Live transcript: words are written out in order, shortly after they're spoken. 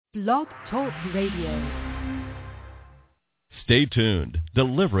Blog Talk Radio. Stay tuned.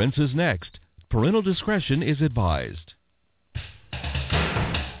 Deliverance is next. Parental discretion is advised.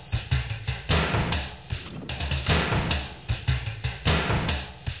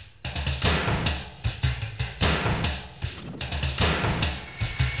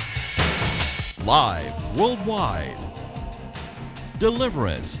 Live worldwide.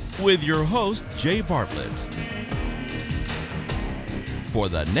 Deliverance with your host, Jay Bartlett. For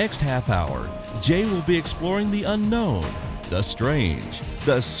the next half hour, Jay will be exploring the unknown, the strange,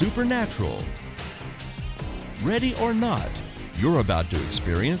 the supernatural. Ready or not, you're about to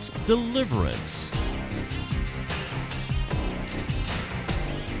experience deliverance.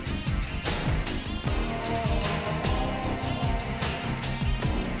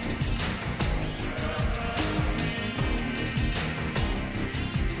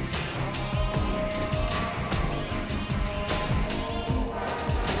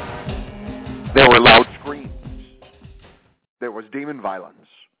 There were loud screams. There was demon violence.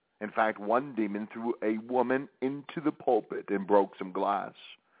 In fact, one demon threw a woman into the pulpit and broke some glass.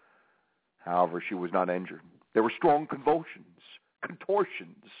 However, she was not injured. There were strong convulsions,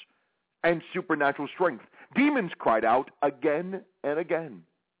 contortions, and supernatural strength. Demons cried out again and again.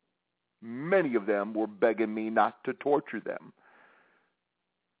 Many of them were begging me not to torture them.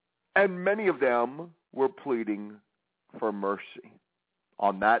 And many of them were pleading for mercy.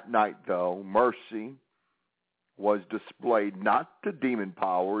 On that night, though, mercy was displayed not to demon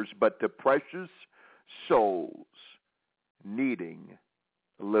powers, but to precious souls needing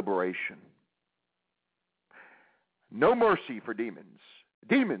liberation. No mercy for demons.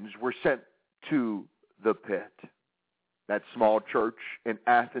 Demons were sent to the pit. That small church in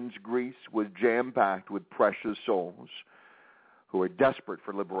Athens, Greece, was jam-packed with precious souls who were desperate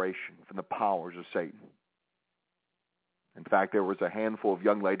for liberation from the powers of Satan. In fact, there was a handful of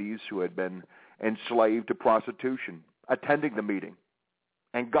young ladies who had been enslaved to prostitution attending the meeting.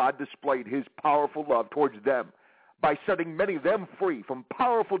 And God displayed his powerful love towards them by setting many of them free from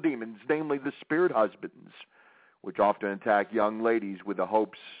powerful demons, namely the spirit husbands, which often attack young ladies with the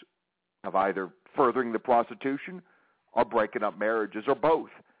hopes of either furthering the prostitution or breaking up marriages, or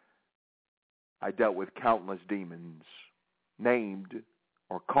both. I dealt with countless demons named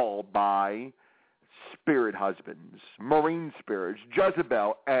or called by spirit husbands, marine spirits,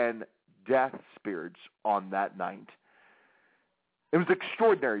 Jezebel, and death spirits on that night. It was an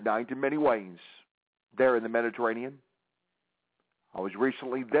extraordinary night in many ways there in the Mediterranean. I was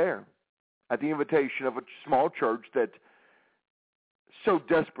recently there at the invitation of a small church that so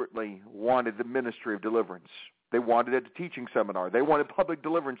desperately wanted the ministry of deliverance. They wanted a teaching seminar. They wanted public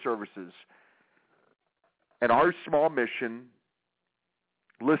deliverance services. And our small mission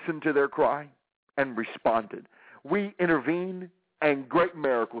listened to their cry and responded. We intervened, and great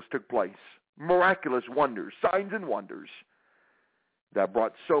miracles took place. Miraculous wonders, signs and wonders that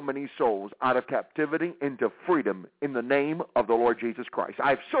brought so many souls out of captivity into freedom in the name of the Lord Jesus Christ.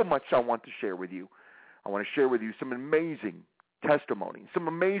 I have so much I want to share with you. I want to share with you some amazing testimonies, some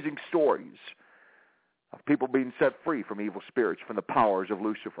amazing stories of people being set free from evil spirits, from the powers of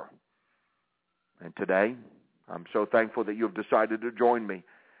Lucifer. And today, I'm so thankful that you have decided to join me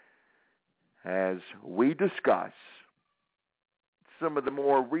as we discuss some of the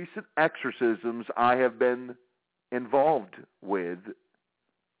more recent exorcisms I have been involved with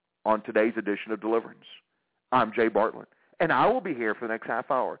on today's edition of Deliverance. I'm Jay Bartlett, and I will be here for the next half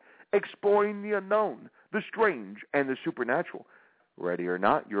hour, exploring the unknown, the strange, and the supernatural. Ready or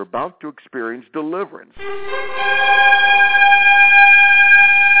not, you're about to experience deliverance.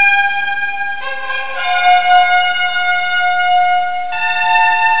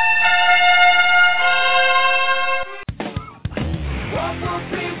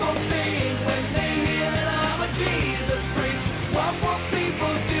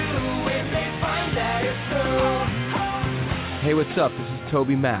 Hey, what's up? This is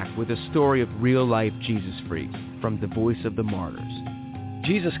Toby Mack with a story of real-life Jesus freaks from the Voice of the Martyrs.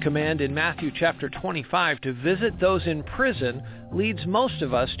 Jesus' command in Matthew chapter 25 to visit those in prison leads most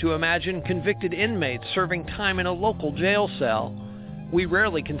of us to imagine convicted inmates serving time in a local jail cell. We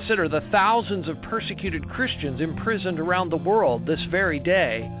rarely consider the thousands of persecuted Christians imprisoned around the world this very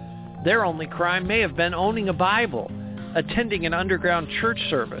day. Their only crime may have been owning a Bible, attending an underground church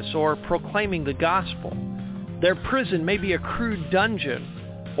service, or proclaiming the gospel. Their prison may be a crude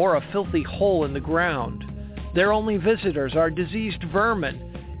dungeon or a filthy hole in the ground. Their only visitors are diseased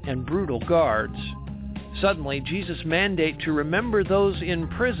vermin and brutal guards. Suddenly, Jesus' mandate to remember those in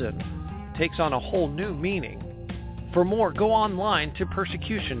prison takes on a whole new meaning. For more, go online to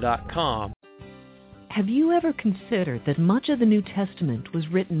persecution.com. Have you ever considered that much of the New Testament was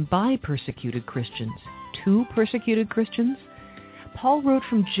written by persecuted Christians, to persecuted Christians? Paul wrote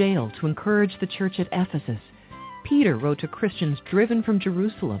from jail to encourage the church at Ephesus. Peter wrote to Christians driven from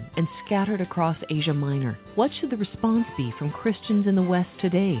Jerusalem and scattered across Asia Minor. What should the response be from Christians in the West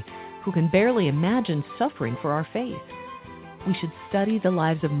today who can barely imagine suffering for our faith? We should study the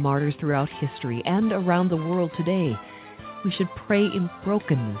lives of martyrs throughout history and around the world today. We should pray in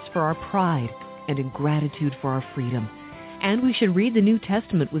brokenness for our pride and in gratitude for our freedom. And we should read the New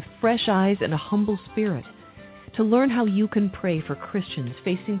Testament with fresh eyes and a humble spirit. To learn how you can pray for Christians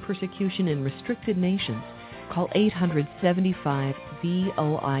facing persecution in restricted nations, call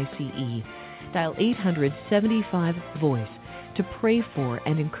 800-75-VOICE. Dial 800-75-VOICE to pray for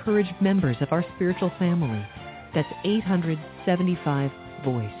and encourage members of our spiritual family. That's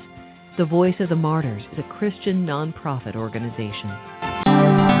 800-75-VOICE. The Voice of the Martyrs is a Christian nonprofit organization.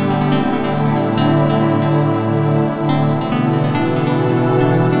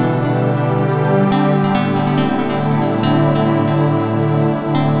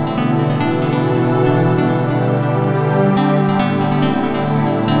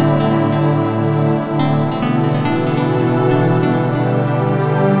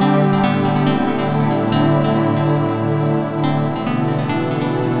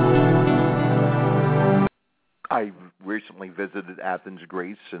 Visited Athens,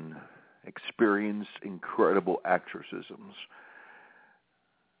 Greece, and experienced incredible exorcisms.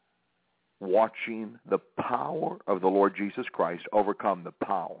 Watching the power of the Lord Jesus Christ overcome the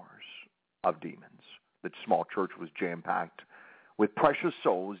powers of demons. The small church was jam-packed with precious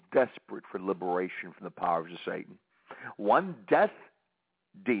souls desperate for liberation from the powers of Satan. One death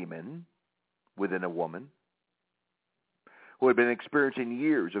demon within a woman who had been experiencing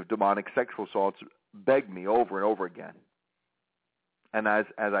years of demonic sexual assaults begged me over and over again. And as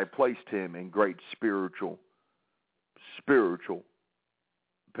I placed him in great spiritual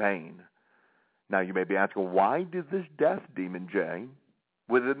pain. Now you may be asking, why did this death demon, Jay,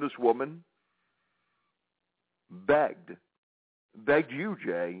 within this woman, begged you,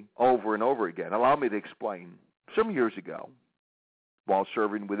 Jay, over and over again? Allow me to explain. Some years ago, while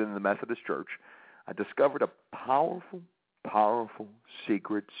serving within the Methodist Church, I discovered a powerful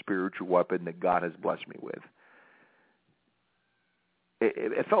secret spiritual weapon that God has blessed me with.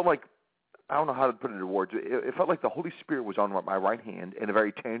 It felt like, I don't know how to put it into words, it felt like the Holy Spirit was on my right hand in a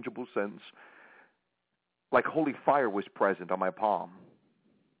very tangible sense, like holy fire was present on my palm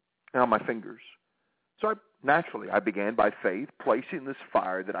and on my fingers. So I began by faith placing this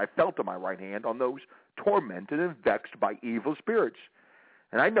fire that I felt on my right hand on those tormented and vexed by evil spirits.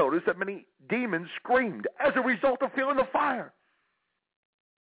 And I noticed that many demons screamed as a result of feeling the fire.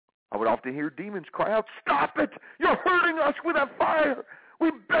 I would often hear demons cry out, "Stop it! You're hurting us with that fire!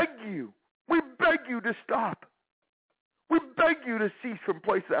 We beg you! We beg you to stop! We beg you to cease from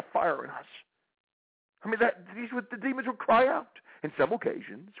placing that fire in us!" I mean, the demons would cry out. In some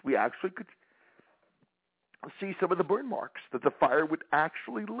occasions, we actually could see some of the burn marks that the fire would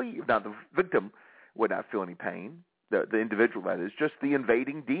actually leave. Now, the victim would not feel any pain, the individual, that is, just the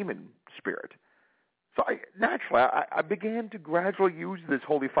invading demon spirit. So I began to gradually use this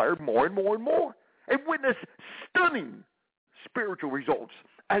holy fire more and more and more, and witness stunning spiritual results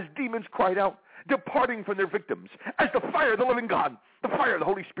as demons cried out, departing from their victims, as the fire of the living God, the fire of the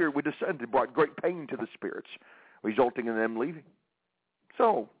Holy Spirit would descend and brought great pain to the spirits, resulting in them leaving.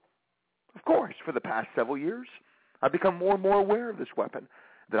 So, of course, for the past several years, I've become more and more aware of this weapon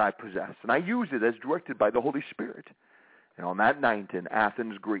that I possess, and I use it as directed by the Holy Spirit. And on that night in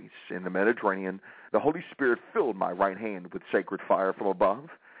Athens, Greece, in the Mediterranean, the Holy Spirit filled my right hand with sacred fire from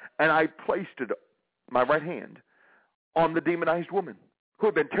above, and I placed my right hand on the demonized woman who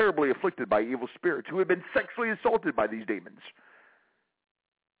had been terribly afflicted by evil spirits, who had been sexually assaulted by these demons.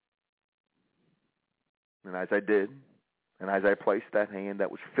 And as I did, and as I placed that hand that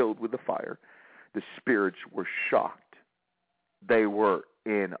was filled with the fire, the spirits were shocked. They were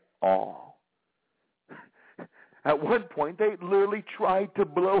in awe. At one point, they literally tried to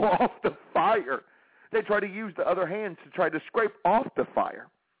blow off the fire. They tried to use the other hands to try to scrape off the fire.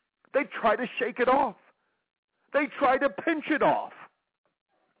 They tried to shake it off. They tried to pinch it off.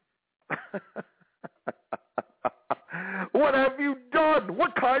 What have you done?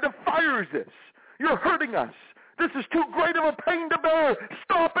 What kind of fire is this? You're hurting us. This is too great of a pain to bear.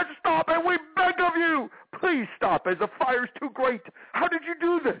 Stop it, we beg of you. Please stop, as the fire's too great. How did you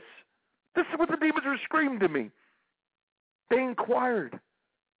do this? This is what the demons were screaming to me. They inquired,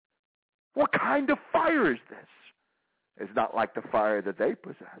 what kind of fire is this? is not like the fire that they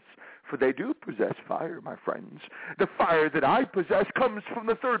possess, for they do possess fire, my friends. The fire that I possess comes from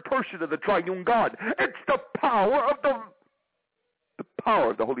the third person of the triune God. It's the power of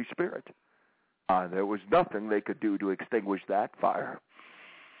the Holy Spirit. There was nothing they could do to extinguish that fire.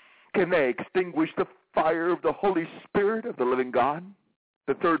 Can they extinguish the fire of the Holy Spirit of the living God,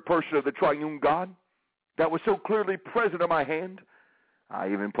 the third person of the triune God, that was so clearly present in my hand? I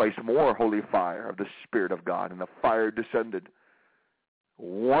even placed more holy fire of the Spirit of God, and the fire descended.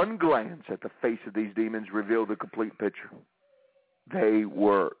 One glance at the face of these demons revealed the complete picture. They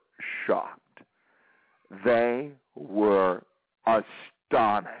were shocked. They were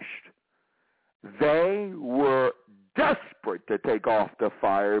astonished. They were desperate to take off the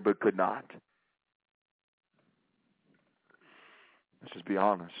fire, but could not. Let's just be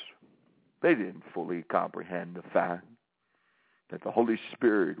honest. They didn't fully comprehend the fact that the Holy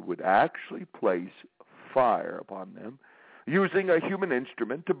Spirit would actually place fire upon them, using a human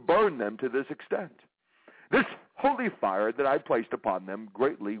instrument to burn them to this extent. This holy fire that I placed upon them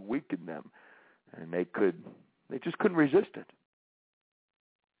greatly weakened them, and they just couldn't resist it.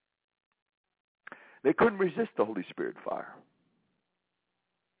 They couldn't resist the Holy Spirit fire.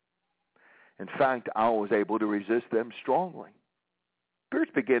 In fact, I was able to resist them strongly.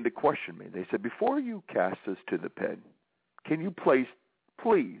 Spirits began to question me. They said, before you cast us to the pit, can you please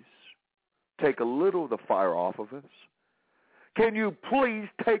take a little of the fire off of us? Can you please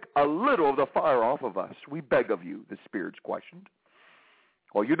take a little of the fire off of us? We beg of you, the spirits questioned.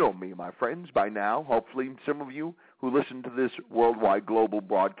 Well, you know me, my friends, by now. Hopefully some of you who listen to this worldwide global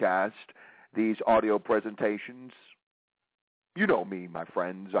broadcast, these audio presentations, you know me, my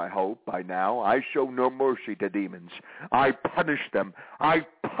friends, I hope, by now. I show no mercy to demons. I punish them. I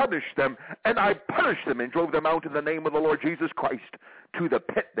punish them, and I punished them and drove them out in the name of the Lord Jesus Christ. To the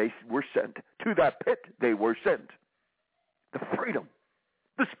pit they were sent. To that pit they were sent. The freedom,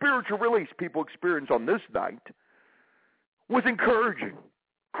 the spiritual release people experienced on this night was encouraging.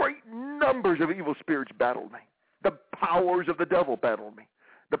 Great numbers of evil spirits battled me. The powers of the devil battled me.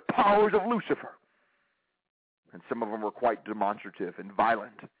 The powers of Lucifer. And some of them were quite demonstrative and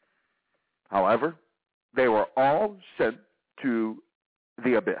violent. However, they were all sent to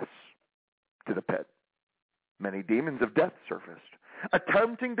the abyss, to the pit. Many demons of death surfaced,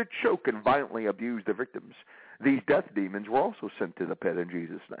 attempting to choke and violently abuse their victims. These death demons were also sent to the pit in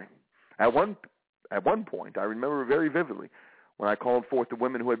Jesus' name. At one point, I remember very vividly, when I called forth the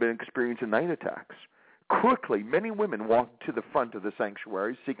women who had been experiencing night attacks. Quickly, many women walked to the front of the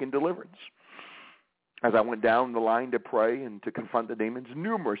sanctuary seeking deliverance. As I went down the line to pray and to confront the demons,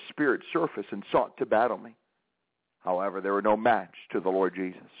 numerous spirits surfaced and sought to battle me. However, they were no match to the Lord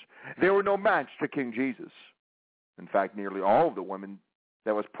Jesus. They were no match to King Jesus. In fact, nearly all of the women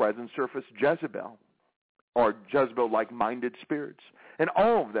that was present surfaced Jezebel, or Jezebel-like-minded spirits. And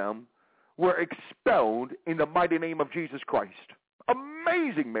all of them were expelled in the mighty name of Jesus Christ.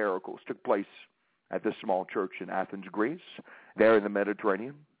 Amazing miracles took place at this small church in Athens, Greece, there in the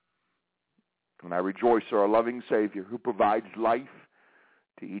Mediterranean. And I rejoice in our loving Savior who provides life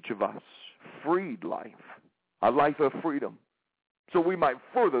to each of us, freed life, a life of freedom, so we might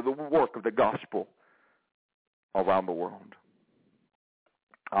further the work of the gospel around the world.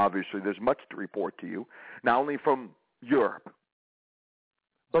 Obviously, there's much to report to you, not only from Europe,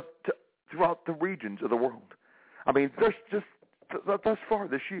 but throughout the regions of the world. I mean, there's just thus far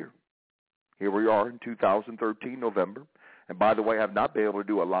this year. Here we are in 2013, November. And by the way, I have not been able to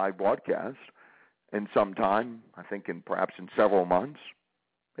do a live broadcast in some time, I think perhaps in several months.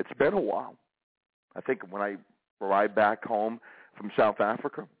 It's been a while. I think when I arrived back home from South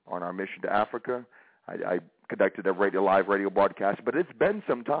Africa on our mission to Africa, I conducted a live radio broadcast, but it's been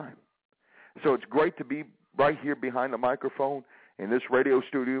some time. So it's great to be right here behind the microphone in this radio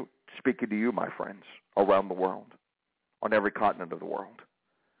studio speaking to you, my friends, around the world, on every continent of the world.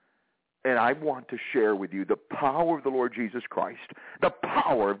 And I want to share with you the power of the Lord Jesus Christ, the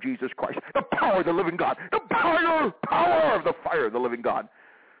power of Jesus Christ, the power of the living God, the power of the fire of the living God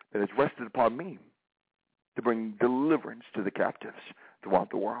that has rested upon me to bring deliverance to the captives throughout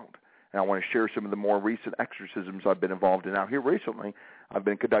the world. And I want to share some of the more recent exorcisms I've been involved in. Now, here recently, I've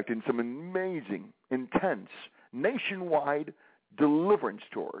been conducting some amazing, intense, nationwide deliverance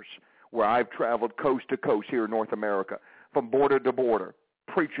tours where I've traveled coast to coast here in North America, from border to border,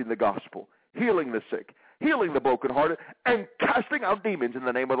 preaching the gospel, healing the sick, healing the brokenhearted, and casting out demons in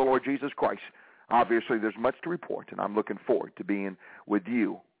the name of the Lord Jesus Christ. Obviously, there's much to report, and I'm looking forward to being with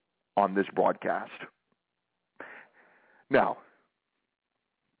you on this broadcast. Now,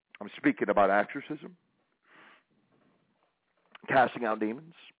 I'm speaking about exorcism, casting out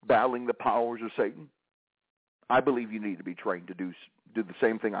demons, battling the powers of Satan. I believe you need to be trained to do the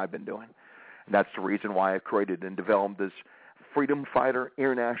same thing I've been doing. And that's the reason why I created and developed this Freedom Fighter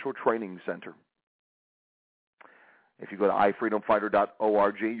International Training Center. If you go to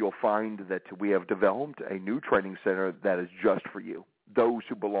ifreedomfighter.org, you'll find that we have developed a new training center that is just for you, those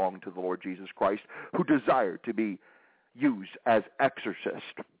who belong to the Lord Jesus Christ, who desire to be used as exorcists,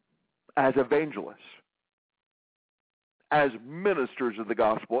 as evangelists, as ministers of the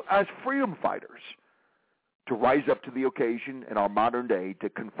gospel, as freedom fighters, to rise up to the occasion in our modern day to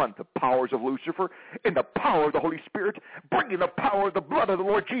confront the powers of Lucifer and the power of the Holy Spirit, bringing the power of the blood of the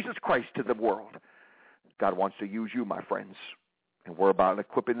Lord Jesus Christ to the world. God wants to use you, my friends, and we're about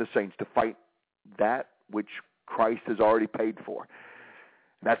equipping the saints to fight that which Christ has already paid for.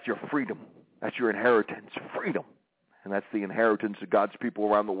 That's your freedom. That's your inheritance, freedom. And that's the inheritance of God's people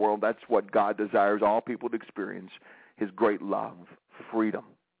around the world. That's what God desires all people to experience, his great love, freedom.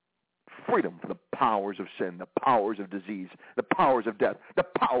 Freedom from the powers of sin, the powers of disease, the powers of death, the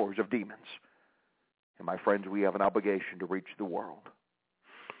powers of demons. And my friends, we have an obligation to reach the world.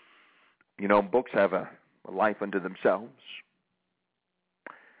 You know, books have a life unto themselves,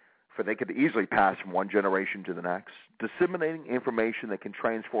 for they could easily pass from one generation to the next, disseminating information that can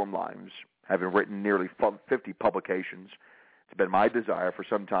transform lives. Having written nearly 50 publications, it's been my desire for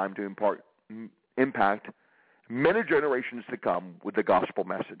some time to impact many generations to come with the gospel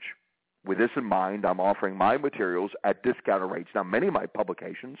message. With this in mind, I'm offering my materials at discounted rates. Now, many of my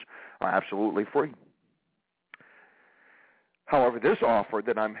publications are absolutely free. However, this offer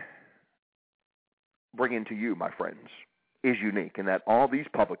that I'm bringing to you, my friends, is unique in that all these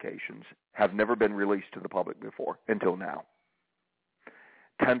publications have never been released to the public before until now.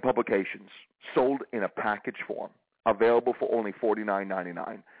 10 publications sold in a package form, available for only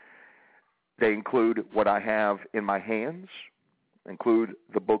 $49.99. They include what I have in my hands, include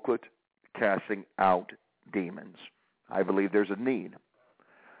the booklet, Casting Out Demons. I believe there's a need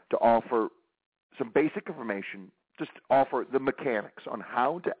to offer some basic information, just offer the mechanics on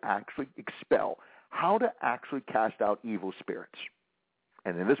how to actually expel, how to actually cast out evil spirits.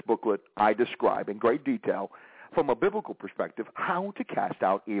 And in this booklet, I describe in great detail, from a biblical perspective, how to cast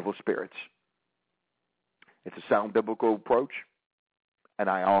out evil spirits. It's a sound biblical approach, and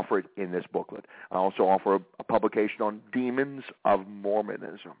I offer it in this booklet. I also offer a publication on demons of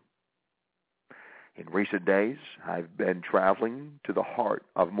Mormonism. In recent days, I've been traveling to the heart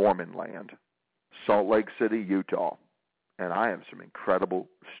of Mormon land, Salt Lake City, Utah, and I have some incredible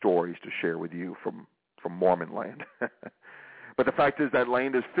stories to share with you from Mormon land. But the fact is that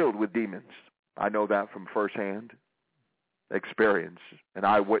land is filled with demons. I know that from firsthand experience, an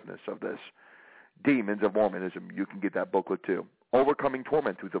eyewitness of this. Demons of Mormonism. You can get that booklet too. Overcoming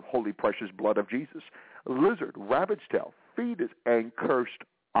Torment through the holy precious blood of Jesus. Lizard, rabbit's tail, fetus, and cursed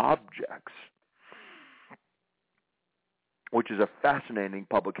objects, which is a fascinating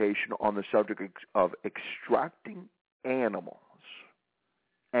publication on the subject of extracting animals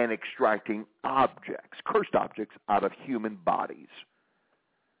and extracting objects, cursed objects, out of human bodies.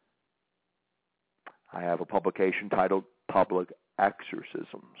 I have a publication titled Public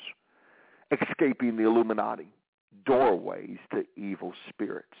Exorcisms, Escaping the Illuminati, Doorways to Evil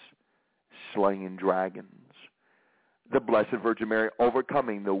Spirits, Slaying Dragons, the Blessed Virgin Mary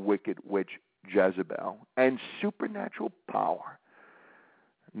Overcoming the Wicked Witch Jezebel, and Supernatural Power,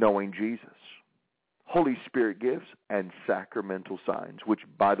 Knowing Jesus, Holy Spirit Gifts, and Sacramental Signs, which,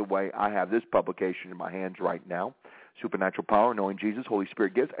 by the way, I have this publication in my hands right now, Supernatural Power, Knowing Jesus, Holy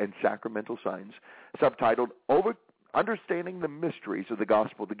Spirit Gifts, and Sacramental Signs, subtitled Understanding the Mysteries of the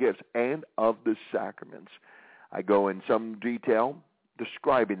Gospel, the Gifts, and of the Sacraments. I go in some detail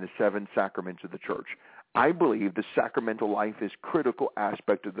describing the 7 sacraments of the church. I believe the sacramental life is a critical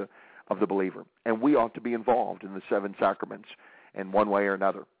aspect of the believer, and we ought to be involved in the 7 sacraments in one way or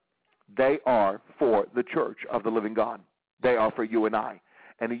another. They are for the church of the living God. They are for you and I.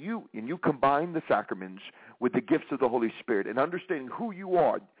 And you combine the sacraments with the gifts of the Holy Spirit and understanding who you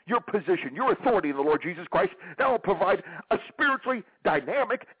are, your position, your authority in the Lord Jesus Christ, that will provide a spiritually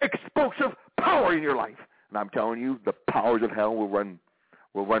dynamic, explosive power in your life. And I'm telling you, the powers of hell will run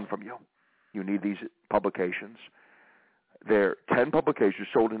from you. You need these publications. There are 10 publications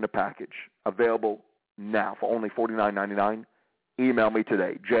sold in a package, available now for only $49.99. Email me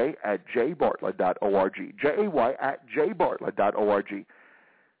today, jay@jbartlett.org, jay@jbartlett.org.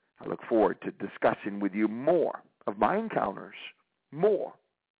 I look forward to discussing with you more of my encounters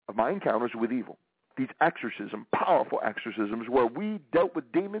with evil. These powerful exorcisms where we dealt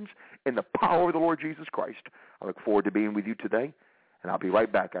with demons in the power of the Lord Jesus Christ. I look forward to being with you today, and I'll be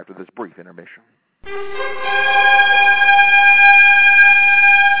right back after this brief intermission.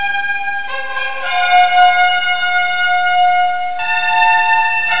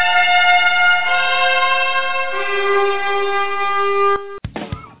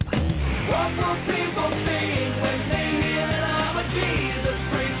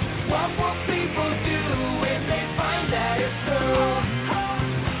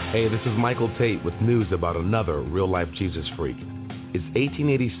 Hey, this is Michael Tate with news about another real-life Jesus freak. It's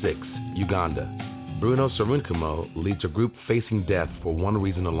 1886, Uganda. Bruno Sarunkumo leads a group facing death for one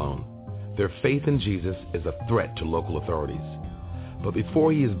reason alone. Their faith in Jesus is a threat to local authorities. But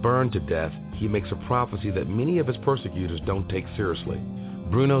before he is burned to death, he makes a prophecy that many of his persecutors don't take seriously.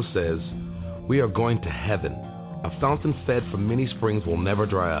 Bruno says, "We are going to heaven. A fountain fed from many springs will never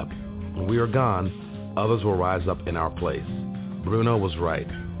dry up. When we are gone, others will rise up in our place." Bruno was right.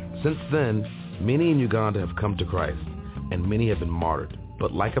 Since then, many in Uganda have come to Christ, and many have been martyred.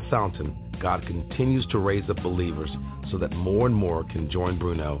 But like a fountain, God continues to raise up believers so that more and more can join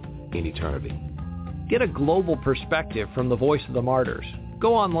Bruno in eternity. Get a global perspective from the voice of the martyrs.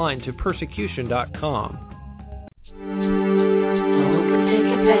 Go online to persecution.com.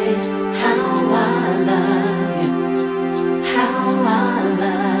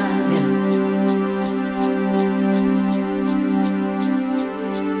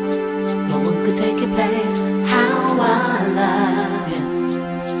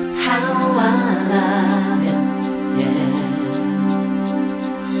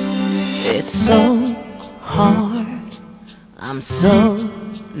 It's so hard, I'm so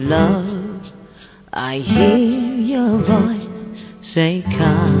loved. I hear your voice say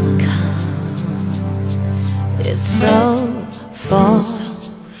come. It's so far,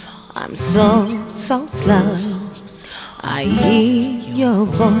 I'm so slow. I hear your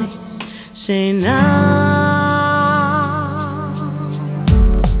voice say now.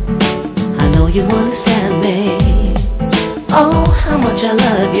 I know you understand me. Oh, how much I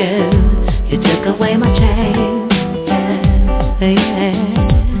love you. You took away my chain. Yeah, yeah.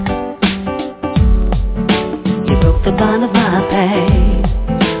 You broke the bond of my pain.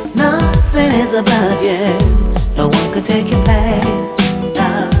 Nothing is above you. No one can take your place.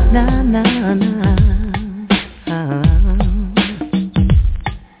 No, no, no, no.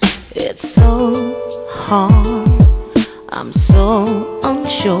 It's so hard. I'm so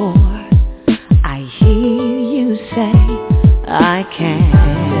unsure. I hear you say I can't.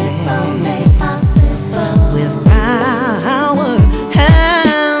 With power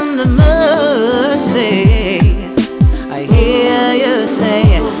and mercy, I hear you say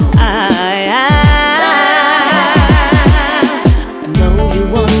I know you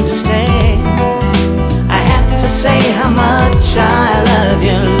understand. I have to say how much I love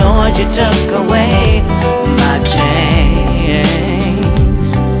you, Lord. You took away my chains.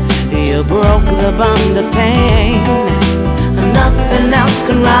 You broke the bond of pain. Nothing else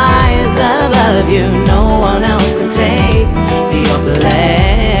can rise above you. No one else can take your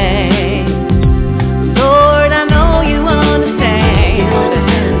place. Lord, I know you understand.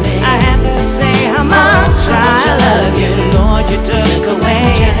 I have to say how much I love you. Lord, you took away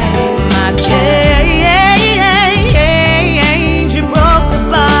my chains. You broke the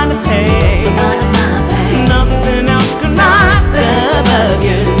bond of pain. Nothing else can rise above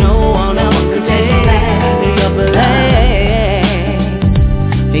you. No one else can take your place.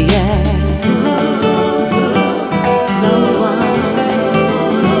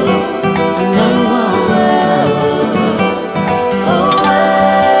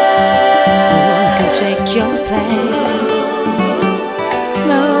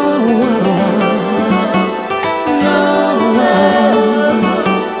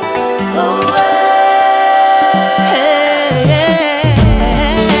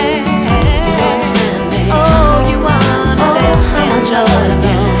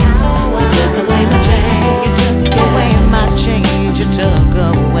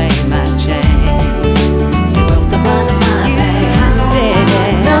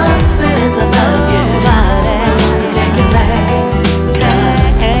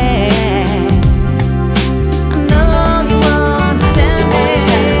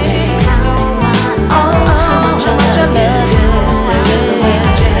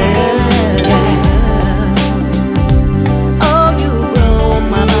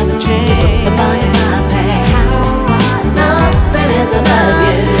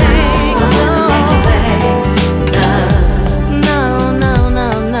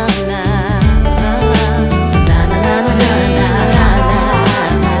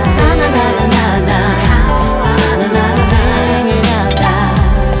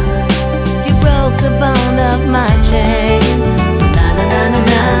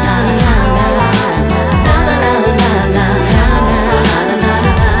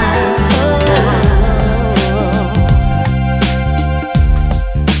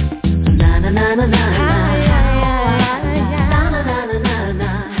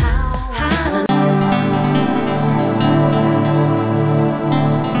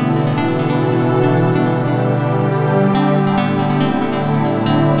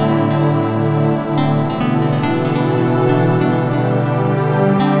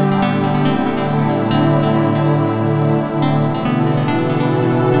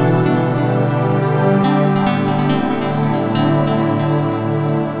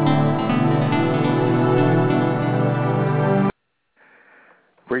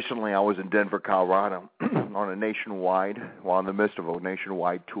 was in Denver, Colorado, on in the midst of a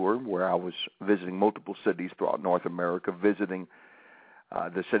nationwide tour where I was visiting multiple cities throughout North America, visiting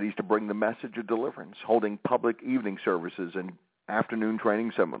the cities to bring the message of deliverance, holding public evening services and afternoon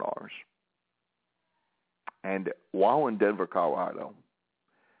training seminars. And while in Denver, Colorado,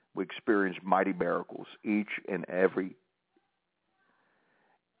 we experienced mighty miracles each and every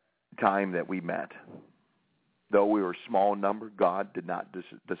time that we met. Though we were a small number, God did not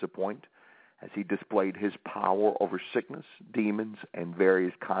disappoint as he displayed his power over sickness, demons, and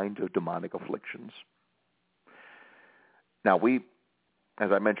various kinds of demonic afflictions. Now, as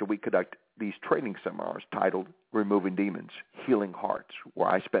I mentioned, we conduct these training seminars titled Removing Demons, Healing Hearts, where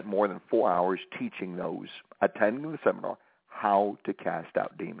I spent more than 4 hours teaching those attending the seminar how to cast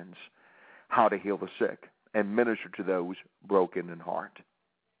out demons, how to heal the sick, and minister to those broken in heart.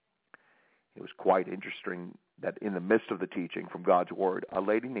 It was quite interesting that in the midst of the teaching from God's Word, a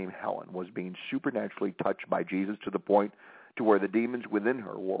lady named Helen was being supernaturally touched by Jesus to the point to where the demons within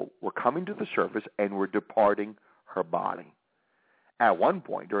her were coming to the surface and were departing her body. At one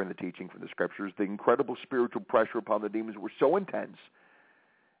point during the teaching from the Scriptures, the incredible spiritual pressure upon the demons were so intense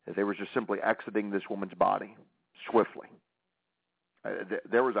that they were just simply exiting this woman's body swiftly.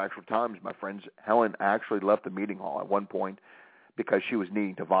 There was actual times, my friends, Helen actually left the meeting hall at one point because she was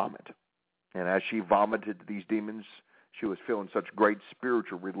needing to vomit. And as she vomited these demons, she was feeling such great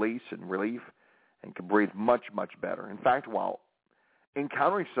spiritual release and relief and could breathe much, much better. In fact, while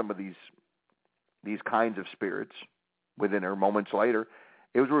encountering some of these kinds of spirits within her moments later,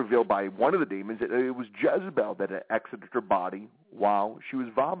 it was revealed by one of the demons that it was Jezebel that had exited her body while she was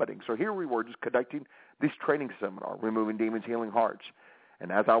vomiting. So here we were just conducting this training seminar, Removing Demons, Healing Hearts.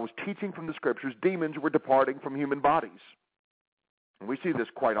 And as I was teaching from the Scriptures, demons were departing from human bodies. And we see this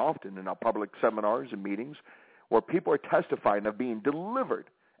quite often in our public seminars and meetings where people are testifying of being delivered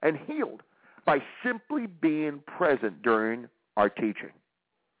and healed by simply being present during our teaching.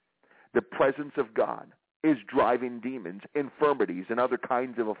 The presence of God is driving demons, infirmities, and other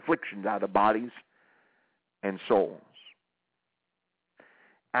kinds of afflictions out of bodies and souls.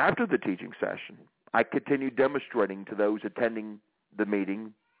 After the teaching session, I continued demonstrating to those attending the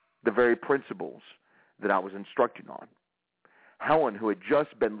meeting the very principles that I was instructing on. Helen, who had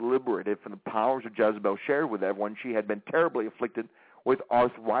just been liberated from the powers of Jezebel, shared with everyone she had been terribly afflicted with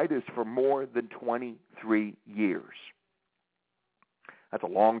arthritis for more than 23 years. That's a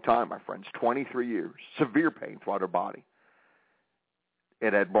long time, my friends, 23 years, severe pain throughout her body.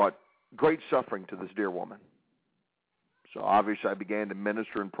 It had brought great suffering to this dear woman. So obviously I began to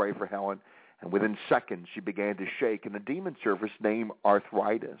minister and pray for Helen, and within seconds she began to shake, and a demon surfaced named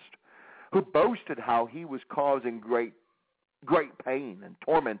Arthritis, who boasted how he was causing great pain and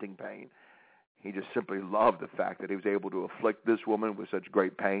tormenting pain. He just simply loved the fact that he was able to afflict this woman with such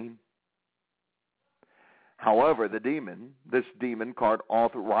great pain. However, this demon called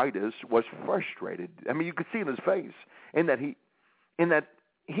Arthritis was frustrated. I mean, you could see in his face in that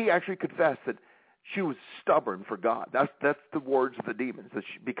he actually confessed that she was stubborn for God. That's the words of the demons. That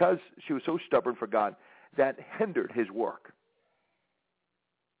because she was so stubborn for God, that hindered his work.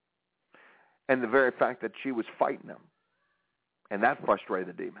 And the very fact that she was fighting him. And that frustrated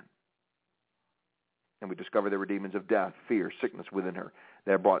the demon. And we discovered there were demons of death, fear, sickness within her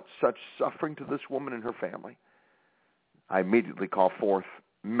that brought such suffering to this woman and her family. I immediately called forth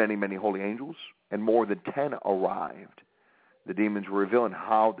many, many holy angels, and more than 10 arrived. The demons were revealing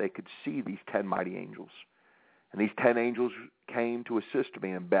how they could see these 10 mighty angels. And these 10 angels came to assist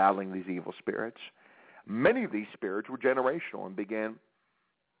me in battling these evil spirits. Many of these spirits were generational and began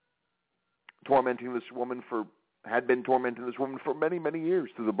tormenting this woman had been tormenting this woman for many, many years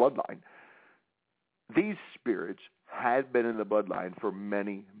through the bloodline. These spirits had been in the bloodline for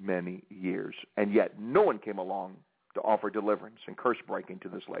many, many years, and yet no one came along to offer deliverance and curse breaking to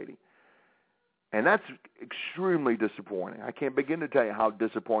this lady. And that's extremely disappointing. I can't begin to tell you how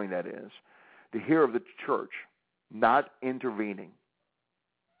disappointing that is, to hear of the church not intervening.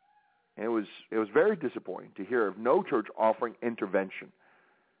 And it was very disappointing to hear of no church offering intervention.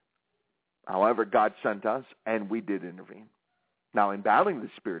 However, God sent us, and we did intervene. Now, in battling the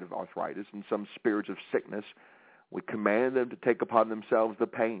spirit of arthritis and some spirits of sickness, we commanded them to take upon themselves the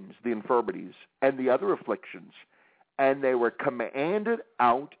pains, the infirmities, and the other afflictions. And they were commanded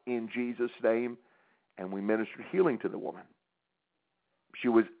out in Jesus' name, and we ministered healing to the woman. She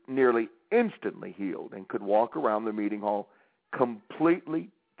was nearly instantly healed and could walk around the meeting hall completely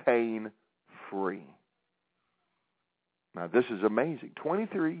pain-free. Now, this is amazing.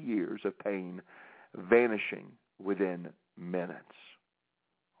 23 years of pain vanishing within minutes.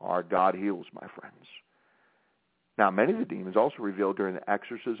 Our God heals, my friends. Now, many of the demons also revealed during the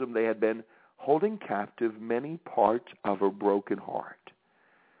exorcism they had been holding captive many parts of a broken heart.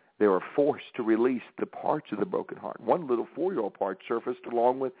 They were forced to release the parts of the broken heart. One little 4-year-old part surfaced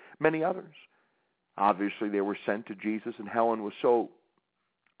along with many others. Obviously, they were sent to Jesus, and Helen was so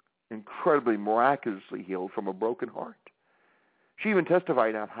incredibly miraculously healed from a broken heart. She even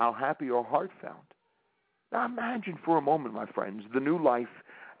testified of how happy her heart felt. Now imagine for a moment, my friends, the new life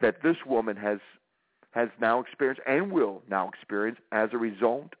that this woman has now experienced and will now experience as a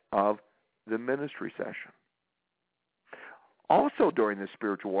result of the ministry session. Also during this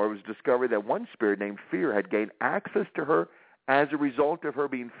spiritual war, it was discovered that one spirit named Fear had gained access to her as a result of her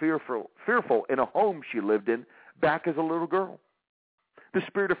being fearful in a home she lived in back as a little girl. The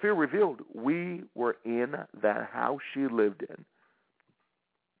spirit of fear revealed we were in that house she lived in.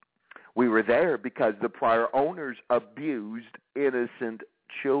 We were there because the prior owners abused innocent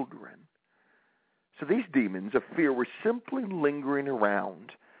children. So these demons of fear were simply lingering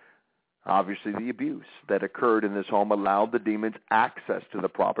around. Obviously, the abuse that occurred in this home allowed the demons access to the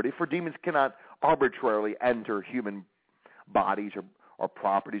property, for demons cannot arbitrarily enter human bodies or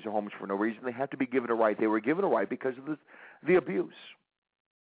properties or homes for no reason. They have to be given a right. They were given a right because of the abuse,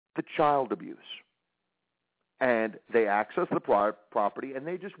 the child abuse. And they accessed the property, and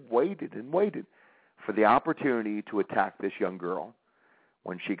they just waited and waited for the opportunity to attack this young girl.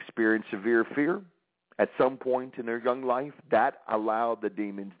 When she experienced severe fear at some point in her young life, that allowed the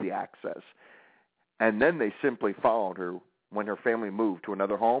demons the access. And then they simply followed her when her family moved to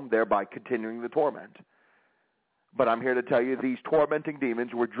another home, thereby continuing the torment. But I'm here to tell you these tormenting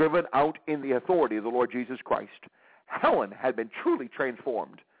demons were driven out in the authority of the Lord Jesus Christ. Helen had been truly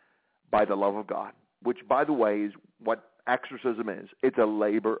transformed by the love of God, which, by the way, is what exorcism is. It's a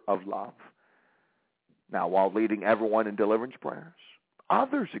labor of love. Now, while leading everyone in deliverance prayers,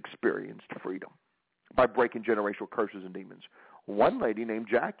 others experienced freedom by breaking generational curses and demons. One lady named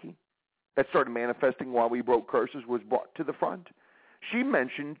Jackie that started manifesting while we broke curses was brought to the front. She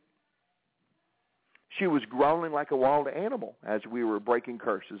mentioned she was growling like a wild animal as we were breaking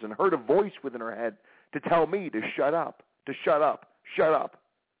curses and heard a voice within her head to tell me to shut up, to shut up, shut up.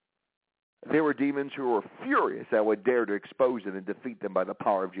 There were demons who were furious that would dare to expose them and defeat them by the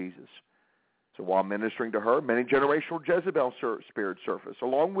power of Jesus. So while ministering to her, many generational Jezebel spirits surfaced,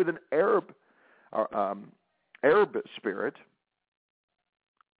 along with an Arab spirit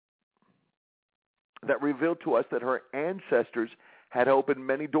that revealed to us that her ancestors had opened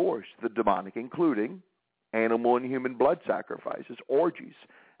many doors to the demonic, including animal and human blood sacrifices, orgies,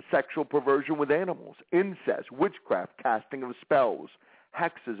 sexual perversion with animals, incest, witchcraft, casting of spells,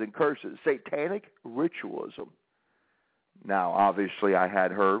 hexes and curses, satanic ritualism. Now, obviously, I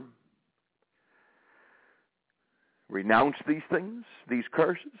had her renounce these things, these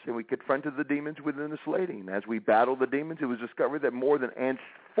curses, and we confronted the demons within this lady. And as we battled the demons, it was discovered that more than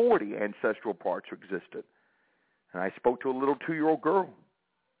 40 ancestral parts existed. And I spoke to a little 2-year-old girl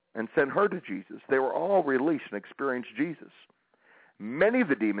and sent her to Jesus. They were all released and experienced Jesus. Many of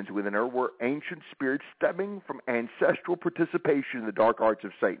the demons within her were ancient spirits stemming from ancestral participation in the dark arts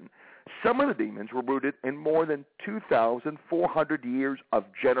of Satan. Some of the demons were rooted in more than 2,400 years of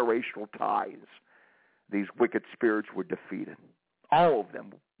generational ties. These wicked spirits were defeated. All of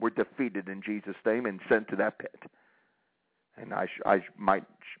them were defeated in Jesus' name and sent to that pit. And I might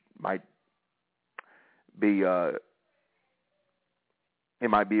be it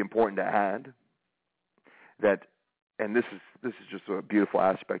might be important to add that, and this is just a beautiful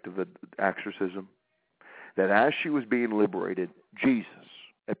aspect of the exorcism, that as she was being liberated, Jesus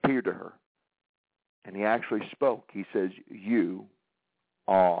appeared to her, and he actually spoke. He says, "You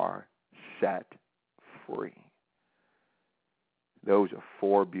are set free." Those are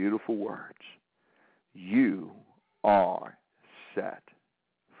 4 beautiful words. You are set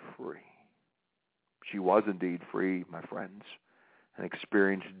free. She was indeed free, my friends, and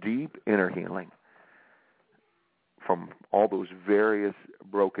experienced deep inner healing from all those various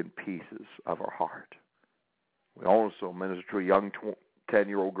broken pieces of her heart. We also ministered to a young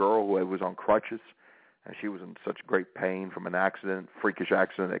 10-year-old girl who was on crutches, and she was in such great pain from an accident, freakish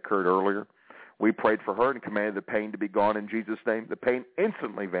accident that occurred earlier. We prayed for her and commanded the pain to be gone in Jesus' name. The pain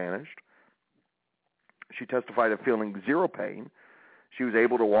instantly vanished. She testified of feeling zero pain. She was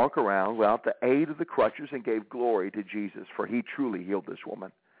able to walk around without the aid of the crutches and gave glory to Jesus, for he truly healed this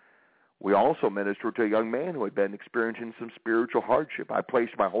woman. We also ministered to a young man who had been experiencing some spiritual hardship. I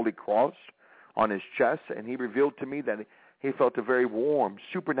placed my holy cross on his chest, and he revealed to me that he felt a very warm,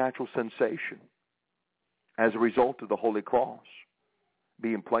 supernatural sensation as a result of the holy cross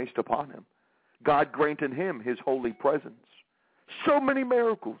being placed upon him. God granted him his holy presence. So many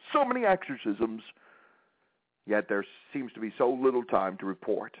miracles, so many exorcisms Yet there seems to be so little time to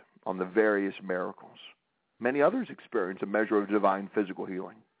report on the various miracles. Many others experience a measure of divine physical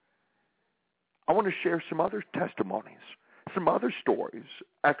healing. I want to share some other testimonies, some other stories,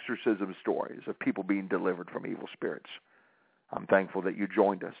 exorcism stories of people being delivered from evil spirits. I'm thankful that you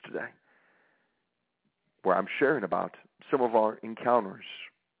joined us today, where I'm sharing about some of our encounters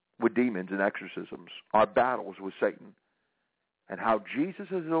with demons and exorcisms, our battles with Satan, and how Jesus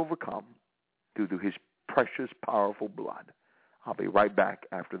has overcome through his precious, powerful blood. I'll be right back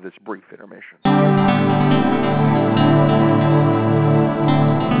after this brief intermission.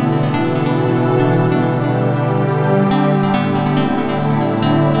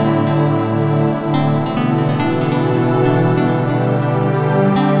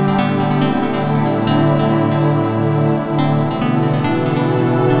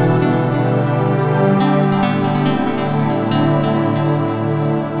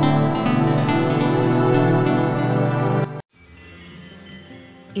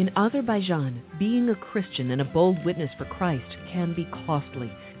 In Azerbaijan, being a Christian and a bold witness for Christ can be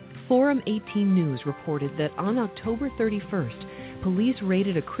costly. Forum 18 News reported that on October 31st, police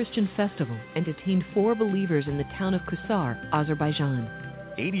raided a Christian festival and detained 4 believers in the town of Kusar, Azerbaijan.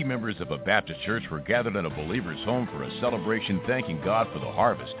 80 members of a Baptist church were gathered at a believer's home for a celebration thanking God for the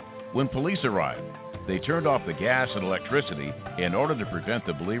harvest. When police arrived, they turned off the gas and electricity in order to prevent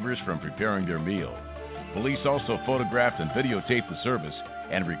the believers from preparing their meal. Police also photographed and videotaped the service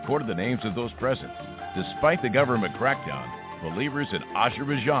and recorded the names of those present. Despite the government crackdown, believers in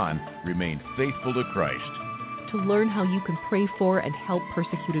Azerbaijan remained faithful to Christ. To learn how you can pray for and help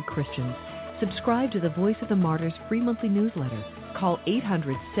persecuted Christians, subscribe to the Voice of the Martyrs free monthly newsletter. Call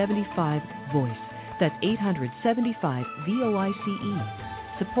 800-75-VOICE. That's 800-75-VOICE.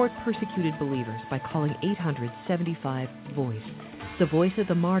 Support persecuted believers by calling 800-75-VOICE. The Voice of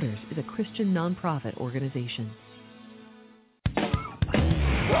the Martyrs is a Christian nonprofit organization.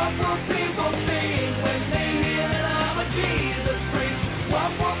 What will people think when they hear that I'm a Jesus freak?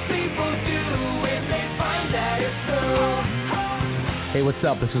 What will people do when they find that it's true? Hey, what's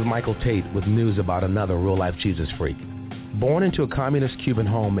up? This is Michael Tate with news about another real-life Jesus freak. Born into a communist Cuban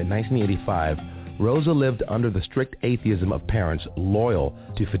home in 1985, Rosa lived under the strict atheism of parents loyal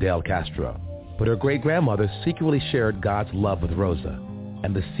to Fidel Castro. But her great-grandmother secretly shared God's love with Rosa,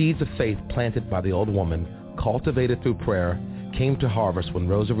 and the seeds of faith planted by the old woman, cultivated through prayer, came to harvest when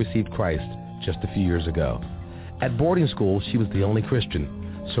Rosa received Christ just a few years ago. At boarding school, she was the only Christian,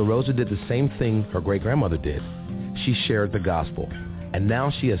 so Rosa did the same thing her great-grandmother did. She shared the gospel, and now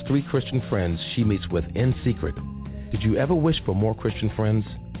she has 3 Christian friends she meets with in secret. Did you ever wish for more Christian friends?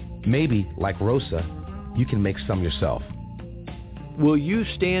 Maybe, like Rosa, you can make some yourself. Will you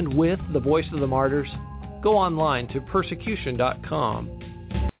stand with the Voice of the Martyrs? Go online to persecution.com.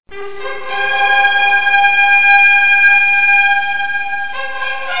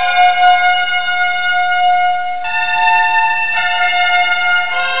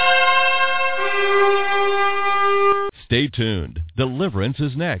 Stay tuned. Deliverance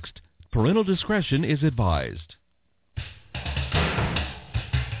is next. Parental discretion is advised.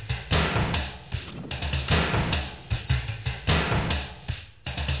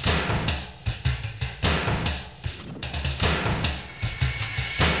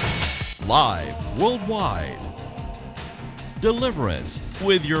 Live worldwide. Deliverance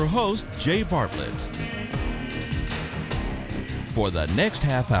with your host, Jay Bartlett. For the next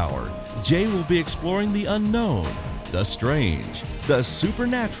half hour, Jay will be exploring the unknown, the strange, the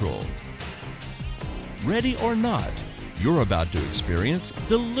supernatural. Ready or not, you're about to experience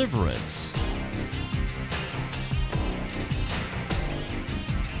deliverance.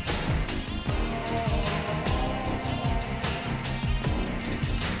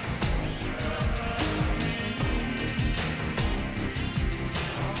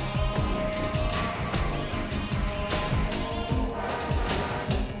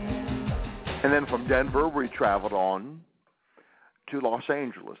 And then from Denver, we traveled on to Los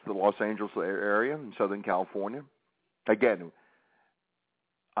Angeles, the Los Angeles area in Southern California. Again,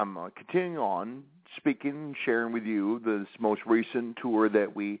 I'm continuing on speaking, sharing with you this most recent tour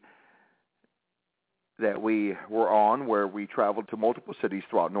that we were on, where we traveled to multiple cities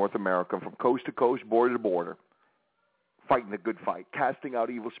throughout North America, from coast to coast, border to border, fighting the good fight, casting out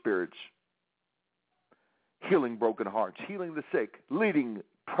evil spirits, healing broken hearts, healing the sick, leading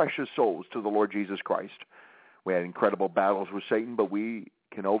precious souls to the Lord Jesus Christ. We had incredible battles with Satan, but we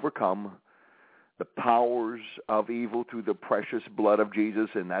can overcome the powers of evil through the precious blood of Jesus,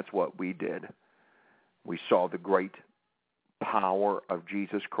 and that's what we did. We saw the great power of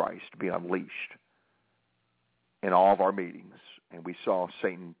Jesus Christ be unleashed in all of our meetings, and we saw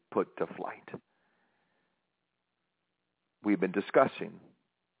Satan put to flight. we've been discussing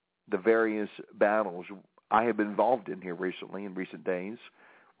the various battles I have been involved in here recently, in recent days,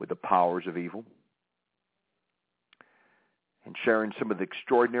 with the powers of evil, and sharing some of the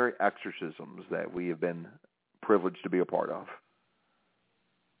extraordinary exorcisms that we have been privileged to be a part of.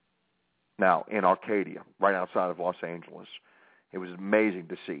 Now, in Arcadia, right outside of Los Angeles, it was amazing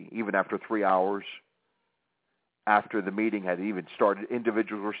to see. Even after 3 hours, after the meeting had even started,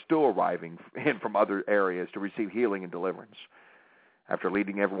 individuals were still arriving in from other areas to receive healing and deliverance. After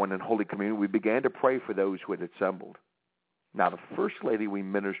leading everyone in Holy Communion, we began to pray for those who had assembled. Now, the first lady we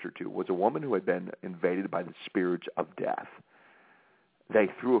ministered to was a woman who had been invaded by the spirits of death. They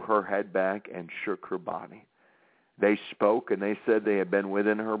threw her head back and shook her body. They spoke, and they said they had been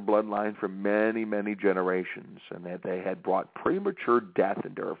within her bloodline for many, many generations, and that they had brought premature death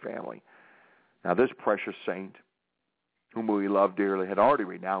into her family. Now, this precious saint, whom we love dearly, had already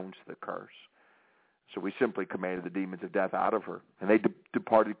renounced the curse. So we simply commanded the demons of death out of her, and they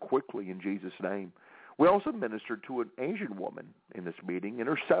departed quickly in Jesus' name. We also ministered to an Asian woman in this meeting in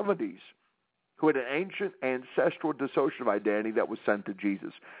her 70s who had an ancient ancestral dissociative identity that was sent to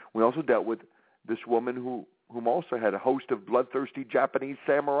Jesus. We also dealt with this woman whom also had a host of bloodthirsty Japanese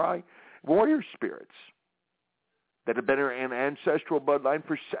samurai warrior spirits that had been in an ancestral bloodline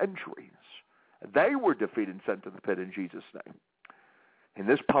for centuries. They were defeated and sent to the pit in Jesus' name. In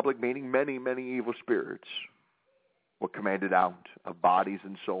this public meeting, many, many evil spirits were commanded out of bodies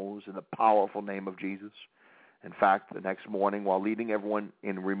and souls in the powerful name of Jesus. In fact, the next morning, while leading everyone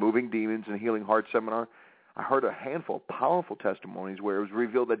in Removing Demons and Healing Hearts seminar, I heard a handful of powerful testimonies where it was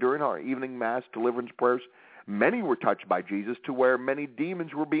revealed that during our evening mass deliverance prayers, many were touched by Jesus to where many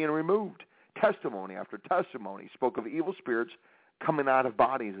demons were being removed. Testimony after testimony spoke of evil spirits coming out of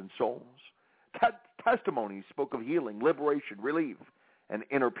bodies and souls. Testimonies spoke of healing, liberation, relief, and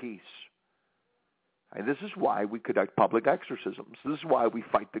inner peace. And this is why we conduct public exorcisms. This is why we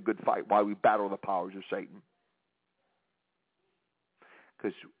fight the good fight, why we battle the powers of Satan.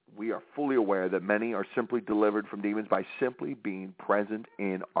 Because we are fully aware that many are simply delivered from demons by simply being present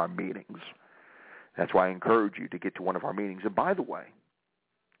in our meetings. That's why I encourage you to get to one of our meetings. And by the way,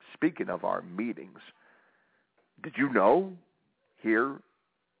 speaking of our meetings, did you know here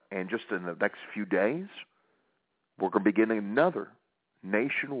and just in the next few days, we're going to be beginning another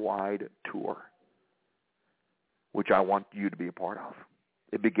nationwide tour, which I want you to be a part of.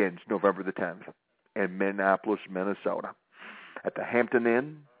 It begins November the 10th in Minneapolis, Minnesota, at the Hampton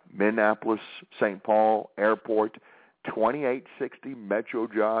Inn, Minneapolis, St. Paul Airport, 2860 Metro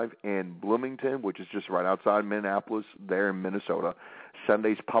Drive in Bloomington, which is just right outside Minneapolis, there in Minnesota.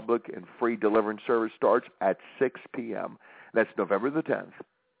 Sunday's public and free deliverance service starts at 6 p.m. That's November the 10th,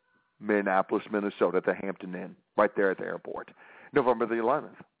 Minneapolis, Minnesota, at the Hampton Inn, right there at the airport. November the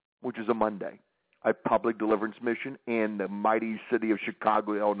 11th, which is a Monday, a public deliverance mission in the mighty city of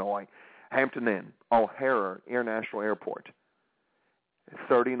Chicago, Illinois. Hampton Inn, O'Hare International Airport,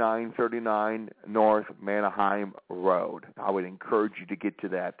 3939 North Manheim Road. I would encourage you to get to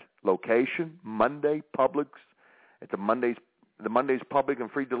that location. Monday, Publix. The Monday's public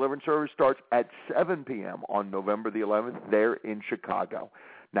and free deliverance service starts at 7 p.m. on November the 11th there in Chicago.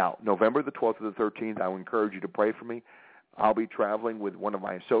 Now, November the 12th to the 13th, I would encourage you to pray for me. I'll be traveling with one of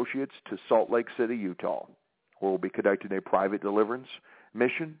my associates to Salt Lake City, Utah, where we'll be conducting a private deliverance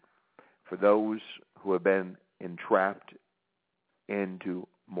mission for those who have been entrapped into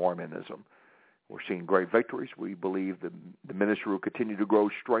Mormonism. We're seeing great victories. We believe the ministry will continue to grow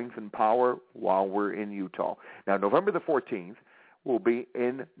strength and power while we're in Utah. Now, November the 14th, we'll be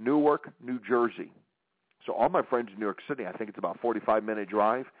in Newark, New Jersey. So all my friends in New York City, I think it's about a 45-minute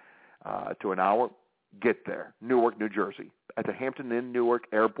drive to an hour, get there. Newark, New Jersey, at the Hampton Inn Newark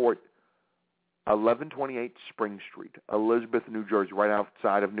Airport, 1128 Spring Street, Elizabeth, New Jersey, right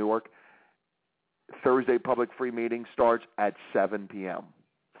outside of Newark. Thursday public free meeting starts at 7 p.m.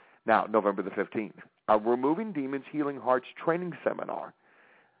 Now, November the 15th, a Removing Demons, Healing Hearts training seminar.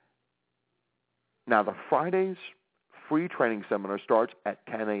 Now, the Friday's free training seminar starts at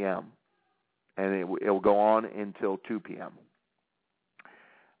 10 a.m., and it will go on until 2 p.m.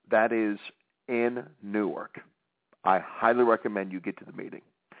 That is in Newark. I highly recommend you get to the meeting.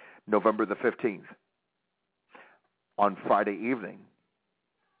 November the 15th, on Friday evening,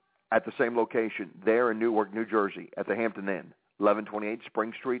 at the same location, there in Newark, New Jersey, at the Hampton Inn, 1128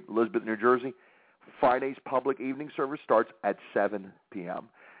 Spring Street, Elizabeth, New Jersey. Friday's public evening service starts at 7 p.m.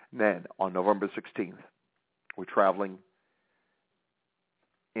 Then, on November 16th, we're traveling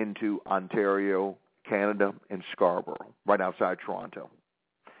into Ontario, Canada, and Scarborough, right outside Toronto,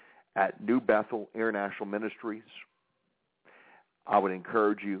 at New Bethel International Ministries. I would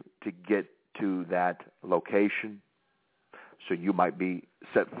encourage you to get to that location. so you might be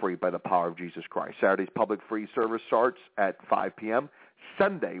set free by the power of Jesus Christ. Saturday's public free service starts at 5 p.m.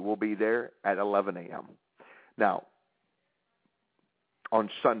 Sunday we'll be there at 11 a.m. Now, on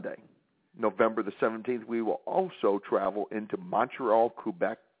Sunday, November the 17th, we will also travel into Montreal,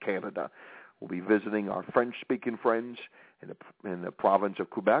 Quebec, Canada. We'll be visiting our French-speaking friends in the province of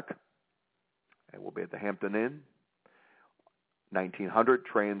Quebec, and we'll be at the Hampton Inn, 1900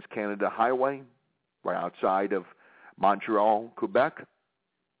 Trans-Canada Highway, right outside of Montreal, Quebec.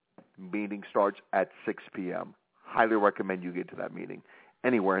 Meeting starts at 6 p.m. Highly recommend you get to that meeting.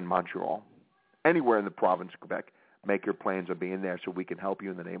 Anywhere in Montreal, anywhere in the province of Quebec, make your plans of being there so we can help you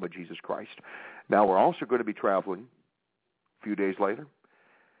in the name of Jesus Christ. Now, we're also going to be traveling a few days later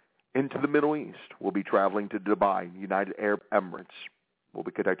into the Middle East. We'll be traveling to Dubai, United Arab Emirates. We'll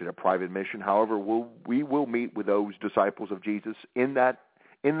be conducting a private mission. However, we will meet with those disciples of Jesus in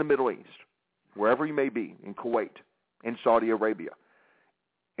the Middle East, wherever you may be, in Kuwait, in Saudi Arabia,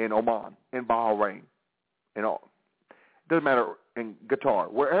 in Oman, in Bahrain, in all. Doesn't matter, in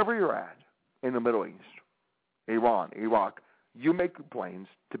Qatar, wherever you're at in the Middle East, Iran, Iraq, you make plans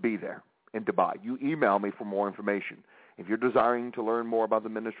to be there in Dubai. You email me for more information. If you're desiring to learn more about the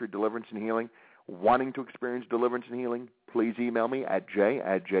ministry, deliverance and healing, wanting to experience deliverance and healing, please email me at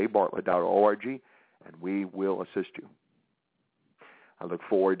j@jbartlett.org, and we will assist you. I look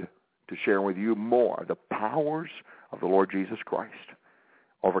forward to sharing with you more of the powers of the Lord Jesus Christ,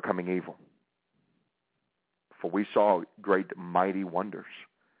 overcoming evil. For we saw great, mighty wonders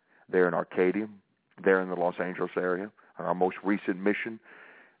there in Arcadia, there in the Los Angeles area, on our most recent mission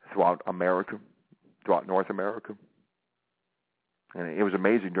throughout America, throughout North America. And it was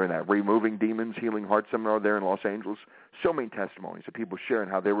amazing during that Removing Demons, Healing Heart seminar there in Los Angeles. So many testimonies of people sharing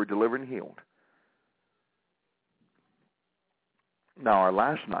how they were delivered and healed. Now, our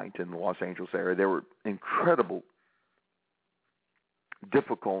last night in the Los Angeles area, there were incredible,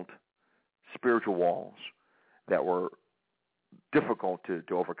 difficult spiritual walls that were difficult to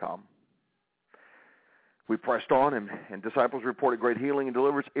overcome. We pressed on, and disciples reported great healing and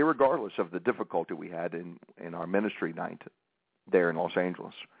deliverance, irregardless of the difficulty we had in our ministry night there in Los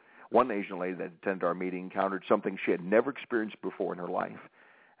Angeles. One Asian lady that attended our meeting encountered something she had never experienced before in her life,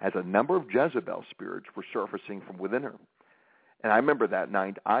 as a number of Jezebel spirits were surfacing from within her. And I remember that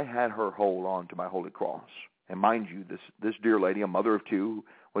night I had her hold on to my holy cross. And mind you, this dear lady, a mother of two,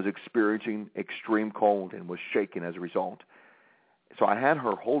 was experiencing extreme cold and was shaking as a result. So I had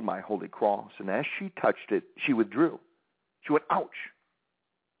her hold my holy cross, and as she touched it, she withdrew. She went, ouch.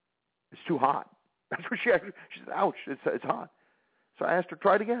 It's too hot. That's what she said, ouch, it's hot. So I asked her,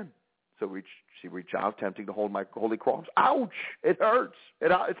 try it again. So she reached out, attempting to hold my holy cross. Ouch, it hurts.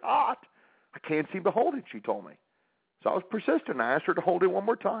 It's hot. I can't seem to hold it, she told me. So I was persistent. I asked her to hold it one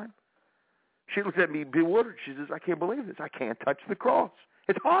more time. She looked at me bewildered. She says, I can't believe this. I can't touch the cross.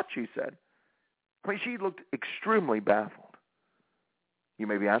 It's hot, she said. I mean, she looked extremely baffled. You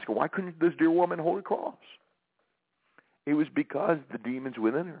may be asking, why couldn't this dear woman hold a cross? It was because the demons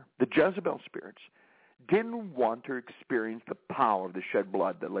within her, the Jezebel spirits, didn't want her to experience the power of the shed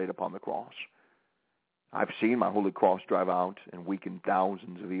blood that laid upon the cross. I've seen my holy cross drive out and weaken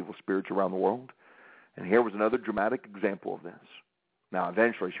thousands of evil spirits around the world. And here was another dramatic example of this. Now,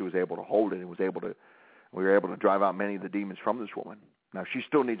 eventually she was able to hold it and we were able to drive out many of the demons from this woman. Now, she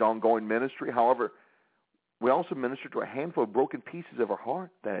still needs ongoing ministry. However, we also ministered to a handful of broken pieces of her heart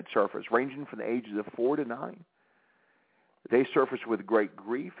that had surfaced, ranging from the ages of 4 to 9. They surfaced with great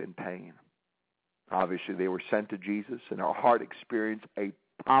grief and pain. Obviously, they were sent to Jesus, and her heart experienced a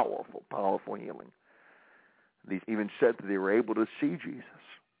powerful, powerful healing. They even said that they were able to see Jesus.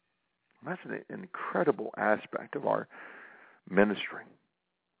 That's an incredible aspect of our ministry,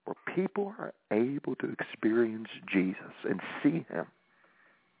 where people are able to experience Jesus and see him.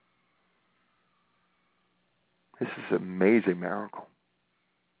 This is an amazing miracle.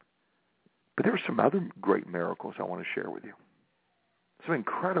 But there are some other great miracles I want to share with you. Some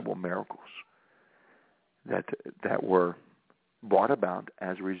incredible miracles that were brought about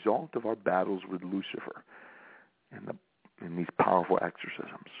as a result of our battles with Lucifer and these powerful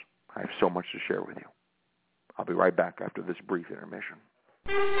exorcisms. I have so much to share with you. I'll be right back after this brief intermission.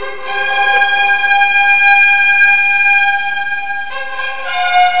 Yeah.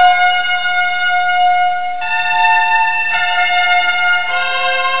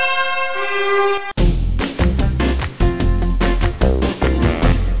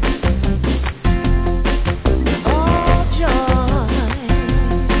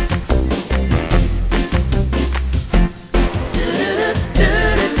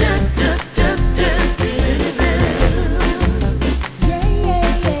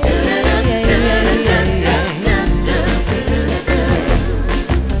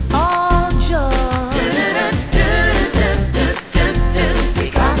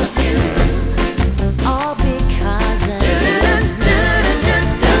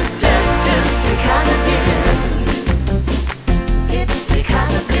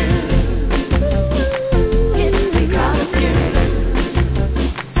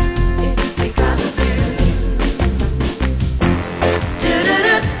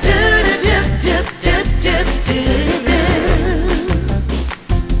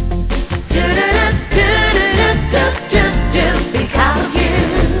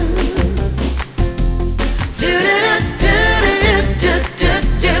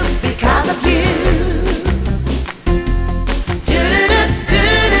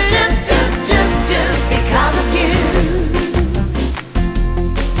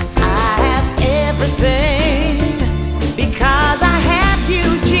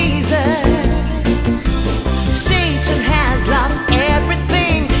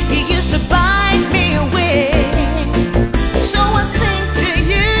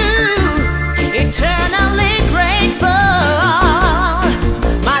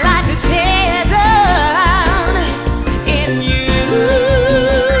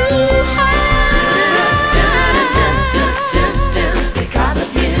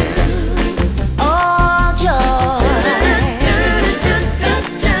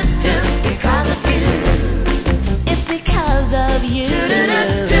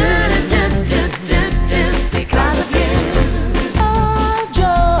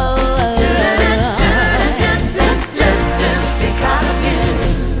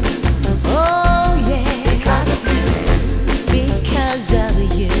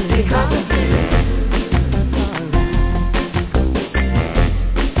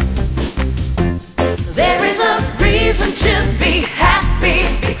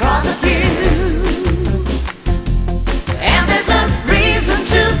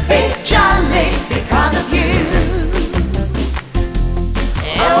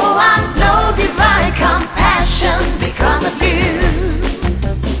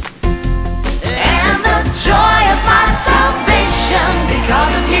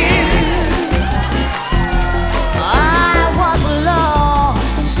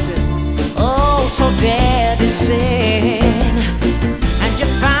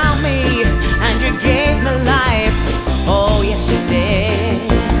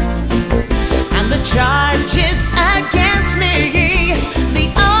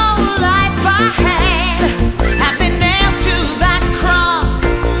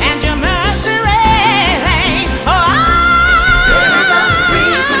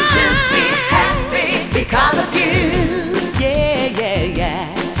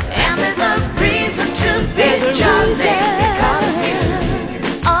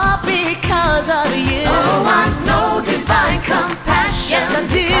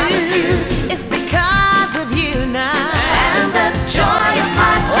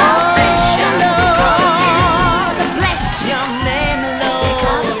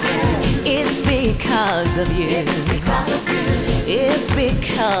 of you. It's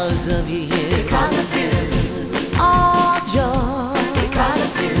because of you. All joy.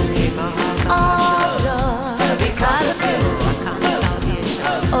 All joy. Because of you.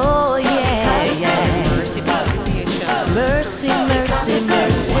 Oh yeah, yeah. Mercy, mercy,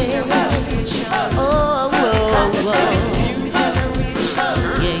 mercy. Oh, whoa, whoa.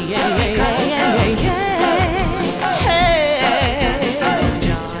 Yeah, yeah, yeah, yeah, yeah, yeah.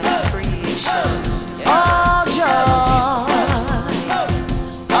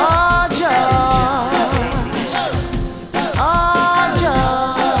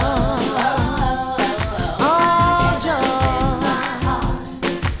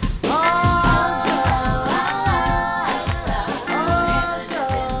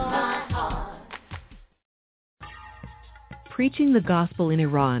 Preaching the gospel in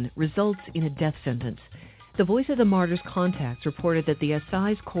Iran results in a death sentence. The Voice of the Martyrs contacts reported that the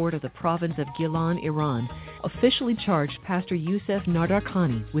Assize Court of the province of Gilan, Iran, officially charged Pastor Youssef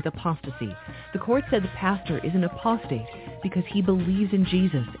Nardarkhani with apostasy. The court said the pastor is an apostate because he believes in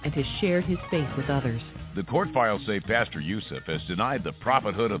Jesus and has shared his faith with others. The court files say Pastor Youssef has denied the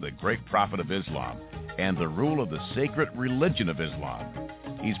prophethood of the great prophet of Islam and the rule of the sacred religion of Islam.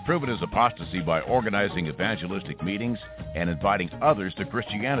 He's proven his apostasy by organizing evangelistic meetings and inviting others to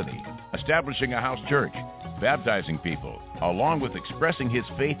Christianity, establishing a house church, baptizing people, along with expressing his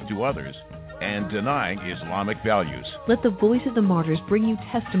faith to others and denying Islamic values. Let the Voice of the Martyrs bring you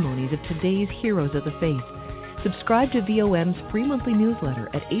testimonies of today's heroes of the faith. Subscribe to VOM's free monthly newsletter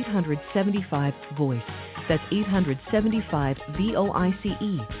at 875-VOICE. That's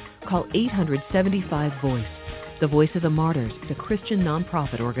 875-VOICE. Call 875-VOICE. The Voice of the Martyrs is a Christian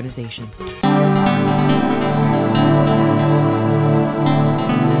nonprofit organization.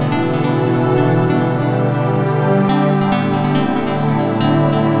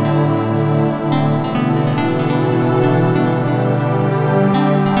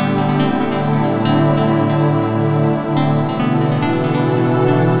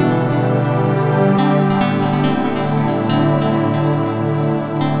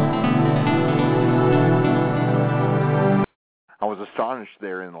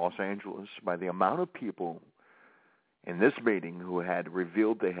 There in Los Angeles by the amount of people in this meeting who had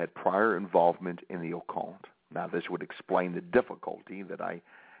revealed they had prior involvement in the occult. Now, this would explain the difficulty that I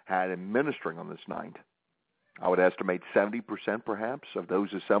had in ministering on this night. I would estimate 70% perhaps of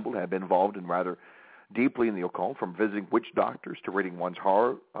those assembled had been involved in rather deeply in the occult, from visiting witch doctors to reading one's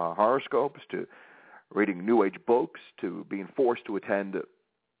horoscopes to reading New Age books to being forced to attend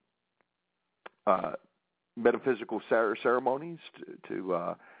metaphysical ceremonies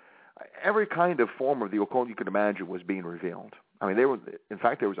to every kind of form of the occult you could imagine was being revealed. I mean, there was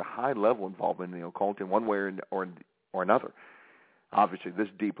a high level involvement in the occult in one way or another. Obviously, this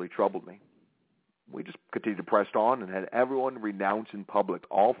deeply troubled me. We just continued to press on and had everyone renounce in public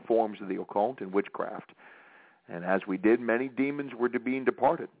all forms of the occult and witchcraft. And as we did, many demons were being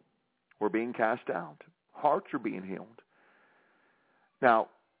departed, were being cast out. Hearts were being healed. Now,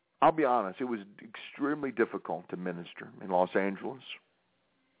 I'll be honest, it was extremely difficult to minister in Los Angeles,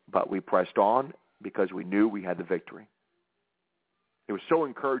 but we pressed on because we knew we had the victory. It was so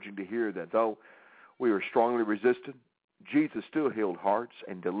encouraging to hear that though we were strongly resisted, Jesus still healed hearts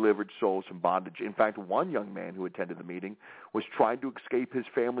and delivered souls from bondage. In fact, one young man who attended the meeting was trying to escape his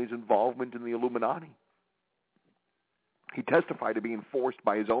family's involvement in the Illuminati. He testified to being forced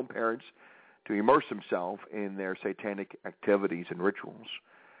by his own parents to immerse himself in their satanic activities and rituals.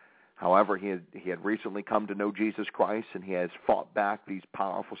 However, he had recently come to know Jesus Christ, and he has fought back these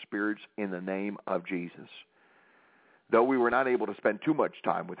powerful spirits in the name of Jesus. Though we were not able to spend too much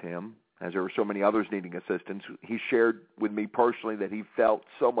time with him, as there were so many others needing assistance, he shared with me personally that he felt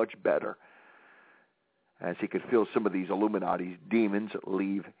so much better as he could feel some of these Illuminati demons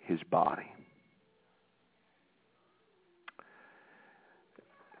leave his body.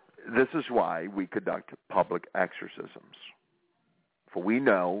 This is why we conduct public exorcisms. For we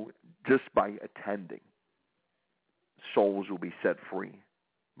know just by attending, souls will be set free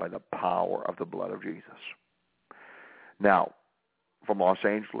by the power of the blood of Jesus. Now, from Los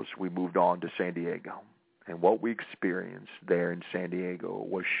Angeles, we moved on to San Diego. And what we experienced there in San Diego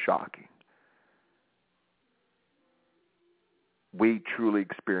was shocking. We truly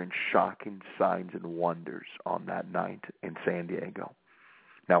experienced shocking signs and wonders on that night in San Diego.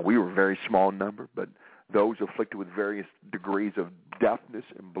 Now, we were a very small number, but those afflicted with various degrees of deafness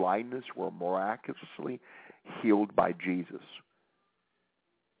and blindness were miraculously healed by Jesus.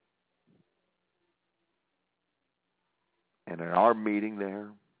 And in our meeting there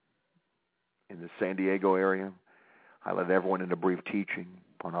in the San Diego area, I led everyone in a brief teaching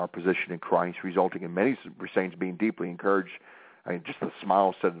on our position in Christ, resulting in many saints being deeply encouraged. I mean, just the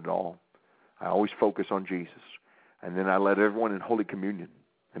smile said it all. I always focus on Jesus. And then I led everyone in Holy Communion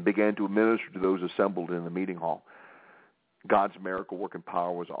and began to minister to those assembled in the meeting hall. God's miracle working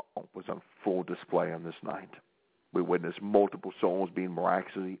power was on full display on this night. We witnessed multiple souls being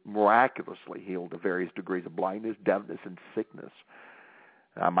miraculously healed of various degrees of blindness, deafness, and sickness.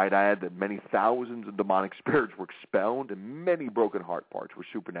 And I might add that many thousands of demonic spirits were expelled and many broken heart parts were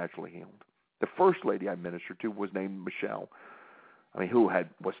supernaturally healed. The first lady I ministered to was named Michelle, who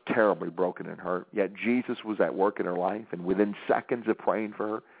was terribly broken and hurt. Yet Jesus was at work in her life, and within seconds of praying for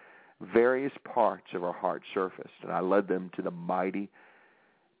her, various parts of her heart surfaced, and I led them to the mighty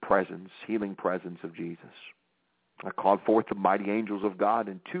presence, healing presence of Jesus. I called forth the mighty angels of God,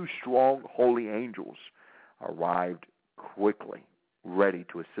 and 2 strong holy angels arrived quickly, ready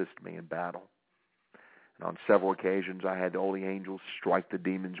to assist me in battle. And on several occasions, I had the holy angels strike the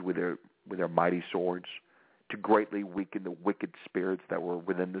demons with their mighty swords to greatly weaken the wicked spirits that were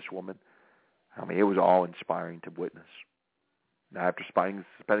within this woman. It was awe-inspiring to witness. Now, after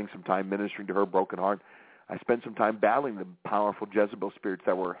spending some time ministering to her broken heart, I spent some time battling the powerful Jezebel spirits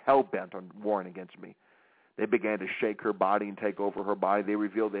that were hell-bent on warring against me. They began to shake her body and take over her body. They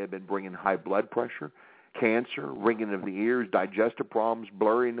revealed they had been bringing high blood pressure, cancer, ringing of the ears, digestive problems,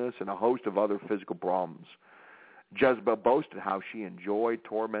 blurriness, and a host of other physical problems. Jezebel boasted how she enjoyed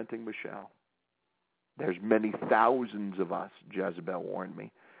tormenting Michelle. There's many thousands of us, Jezebel warned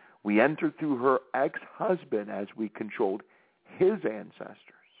me. We entered through her ex-husband as we controlled his ancestors.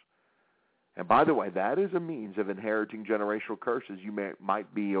 And by the way, that is a means of inheriting generational curses you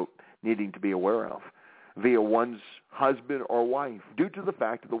might be needing to be aware of via one's husband or wife due to the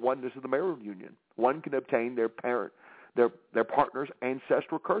fact of the oneness of the marital union. One can obtain their partner's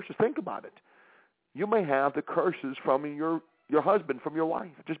ancestral curses. Think about it. You may have the curses from your husband, from your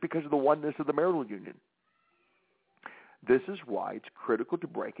wife, just because of the oneness of the marital union. This is why it's critical to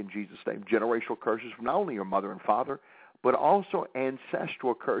break, in Jesus' name, generational curses from not only your mother and father, but also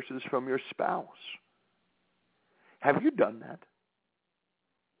ancestral curses from your spouse. Have you done that?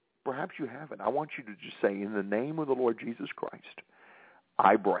 Perhaps you haven't. I want you to just say, in the name of the Lord Jesus Christ,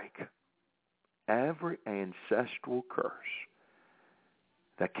 I break every ancestral curse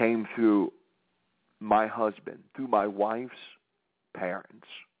that came through my husband, through my wife's parents,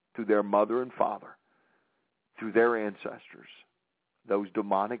 through their mother and father, through their ancestors, those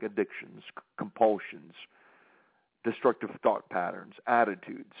demonic addictions, compulsions, destructive thought patterns,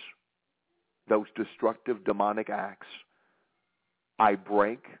 attitudes, those destructive demonic acts, I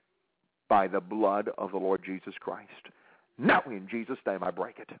break by the blood of the Lord Jesus Christ. Now, in Jesus' name, I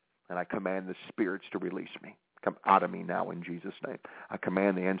break it. And I command the spirits to release me. Come out of me now in Jesus' name. I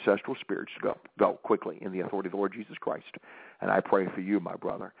command the ancestral spirits to go quickly in the authority of the Lord Jesus Christ. And I pray for you, my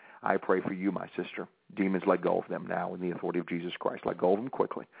brother. I pray for you, my sister. Demons, let go of them now in the authority of Jesus Christ. Let go of them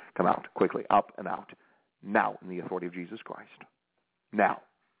quickly. Come out quickly, up and out. Now in the authority of Jesus Christ. Now.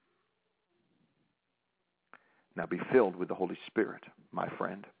 Now be filled with the Holy Spirit, my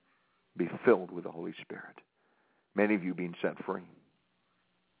friend. Be filled with the Holy Spirit. Many of you being set free.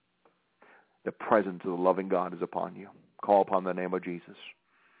 The presence of the loving God is upon you. Call upon the name of Jesus,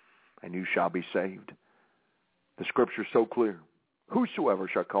 and you shall be saved. The scripture is so clear. Whosoever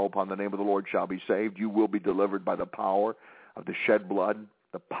shall call upon the name of the Lord shall be saved. You will be delivered by the power of the shed blood,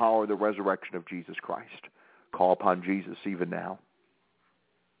 the power of the resurrection of Jesus Christ. Call upon Jesus even now.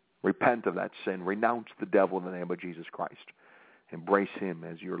 Repent of that sin. Renounce the devil in the name of Jesus Christ. Embrace him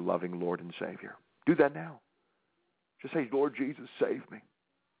as your loving Lord and Savior. Do that now. Just say, Lord Jesus, save me.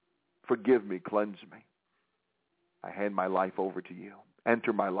 Forgive me, cleanse me. I hand my life over to you.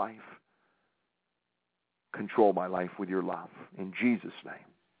 Enter my life. Control my life with your love. In Jesus' name.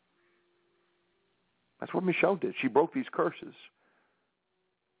 That's what Michelle did. She broke these curses.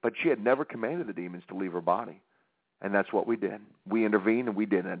 But she had never commanded the demons to leave her body. And that's what we did. We intervened and we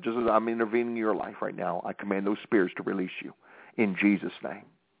did it. Just as I'm intervening in your life right now, I command those spirits to release you. In Jesus' name.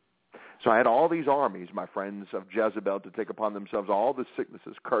 So I had all these armies, my friends, of Jezebel to take upon themselves all the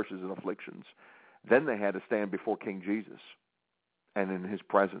sicknesses, curses, and afflictions. Then they had to stand before King Jesus. And in his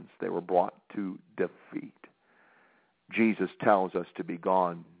presence, they were brought to defeat. Jesus tells us to be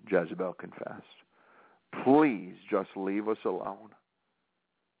gone, Jezebel confessed. Please just leave us alone.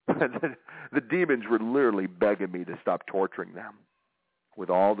 The demons were literally begging me to stop torturing them with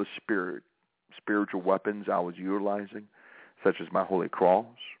all the spiritual weapons I was utilizing, such as my holy cross,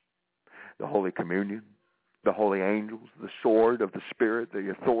 the Holy Communion, the holy angels, the sword of the Spirit,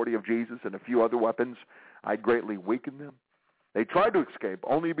 the authority of Jesus, and a few other weapons. I greatly weakened them. They tried to escape,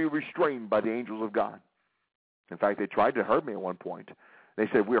 only to be restrained by the angels of God. In fact, they tried to hurt me at one point. They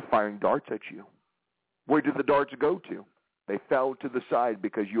said, "We are firing darts at you." Where did the darts go to? They fell to the side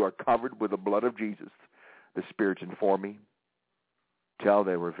because you are covered with the blood of Jesus. The spirits inform me. Till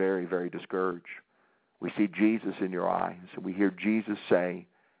they were very, very discouraged. We see Jesus in your eyes, and we hear Jesus say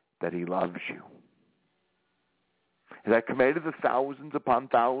that he loves you. And I commanded the thousands upon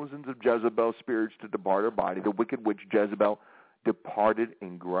thousands of Jezebel spirits to depart her body. The wicked witch Jezebel departed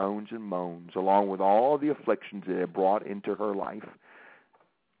in groans and moans, along with all the afflictions it had brought into her life.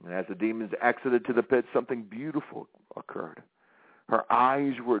 And as the demons exited to the pit, something beautiful occurred. Her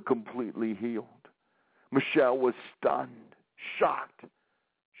eyes were completely healed. Michelle was stunned, shocked.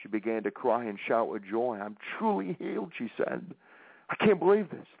 She began to cry and shout with joy. "I'm truly healed," she said. "I can't believe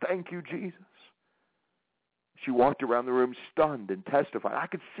this. Thank you, Jesus." She walked around the room stunned and testified, "I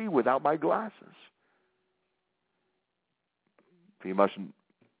could see without my glasses." You mustn't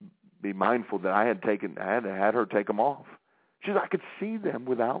be mindful that I had her take them off. She said, "I could see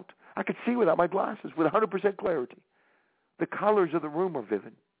without my glasses with 100% clarity. The colors of the room are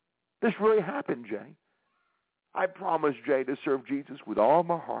vivid. This really happened, Jay. I promised Jay to serve Jesus with all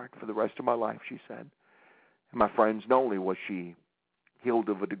my heart for the rest of my life," she said. And my friends, not only was she healed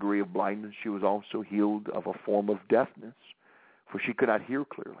of a degree of blindness, she was also healed of a form of deafness, for she could not hear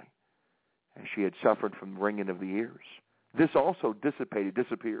clearly, and she had suffered from ringing of the ears. This also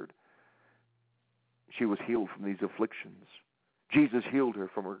disappeared. She was healed from these afflictions. Jesus healed her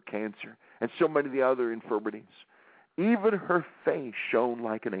from her cancer and so many of the other infirmities. Even her face shone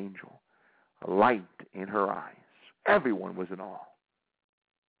like an angel, a light in her eyes. Everyone was in awe.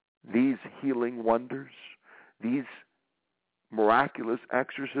 These healing wonders, these miraculous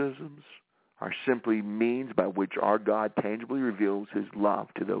exorcisms are simply means by which our God tangibly reveals his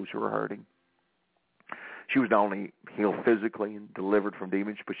love to those who are hurting. She was not only healed physically and delivered from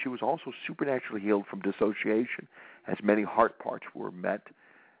demons, but she was also supernaturally healed from dissociation, as many heart parts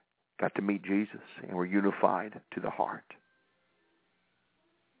got to meet Jesus, and were unified to the heart.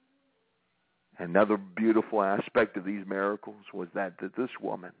 Another beautiful aspect of these miracles was that this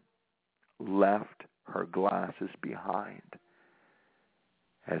woman left her glasses behind,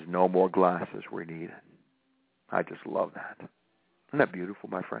 as no more glasses were needed. I just love that. Isn't that beautiful,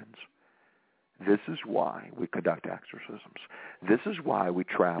 my friends? This is why we conduct exorcisms. This is why we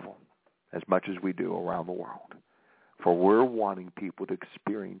travel as much as we do around the world. For we're wanting people to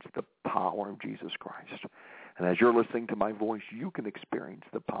experience the power of Jesus Christ. And as you're listening to my voice, you can experience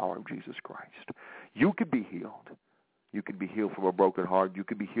the power of Jesus Christ. You can be healed. You can be healed from a broken heart. You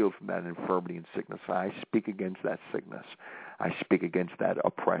can be healed from that infirmity and sickness. I speak against that sickness. I speak against that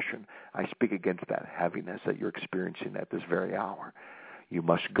oppression. I speak against that heaviness that you're experiencing at this very hour. You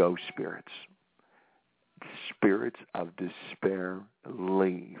must go, spirits. Spirits of despair,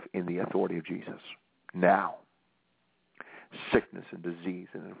 leave in the authority of Jesus. Now, sickness and disease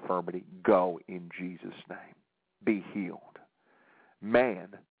and infirmity, go in Jesus' name. Be healed. Man,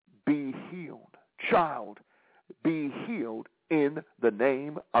 be healed. Child, be healed in the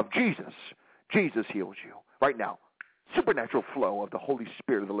name of Jesus. Jesus heals you. Right now, supernatural flow of the Holy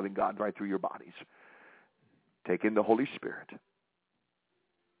Spirit of the living God right through your bodies. Take in the Holy Spirit.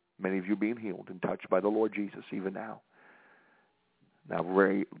 Many of you being healed and touched by the Lord Jesus even now. Now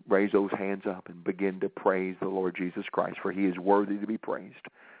raise those hands up and begin to praise the Lord Jesus Christ, for he is worthy to be praised.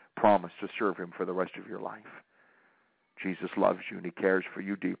 Promise to serve him for the rest of your life. Jesus loves you and he cares for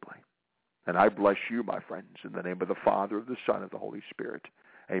you deeply. And I bless you, my friends, in the name of the Father, of the Son, of the Holy Spirit.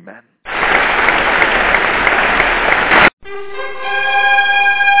 Amen.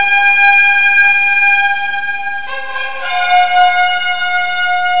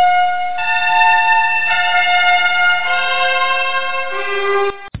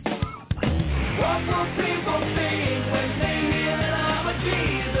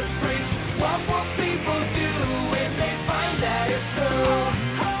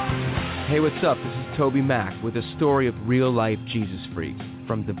 Hey, what's up? This is Toby Mack with a story of real-life Jesus freaks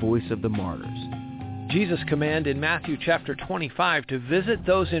from the Voice of the Martyrs. Jesus' command in Matthew chapter 25 to visit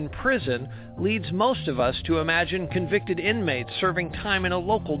those in prison leads most of us to imagine convicted inmates serving time in a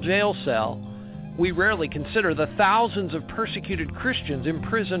local jail cell. We rarely consider the thousands of persecuted Christians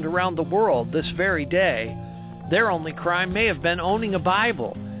imprisoned around the world this very day. Their only crime may have been owning a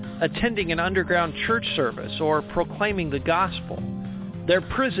Bible, attending an underground church service, or proclaiming the gospel. Their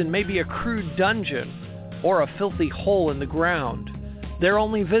prison may be a crude dungeon or a filthy hole in the ground. Their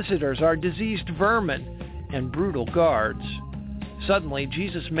only visitors are diseased vermin and brutal guards. Suddenly,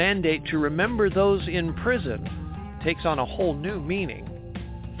 Jesus' mandate to remember those in prison takes on a whole new meaning.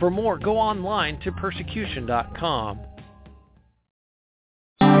 For more, go online to persecution.com.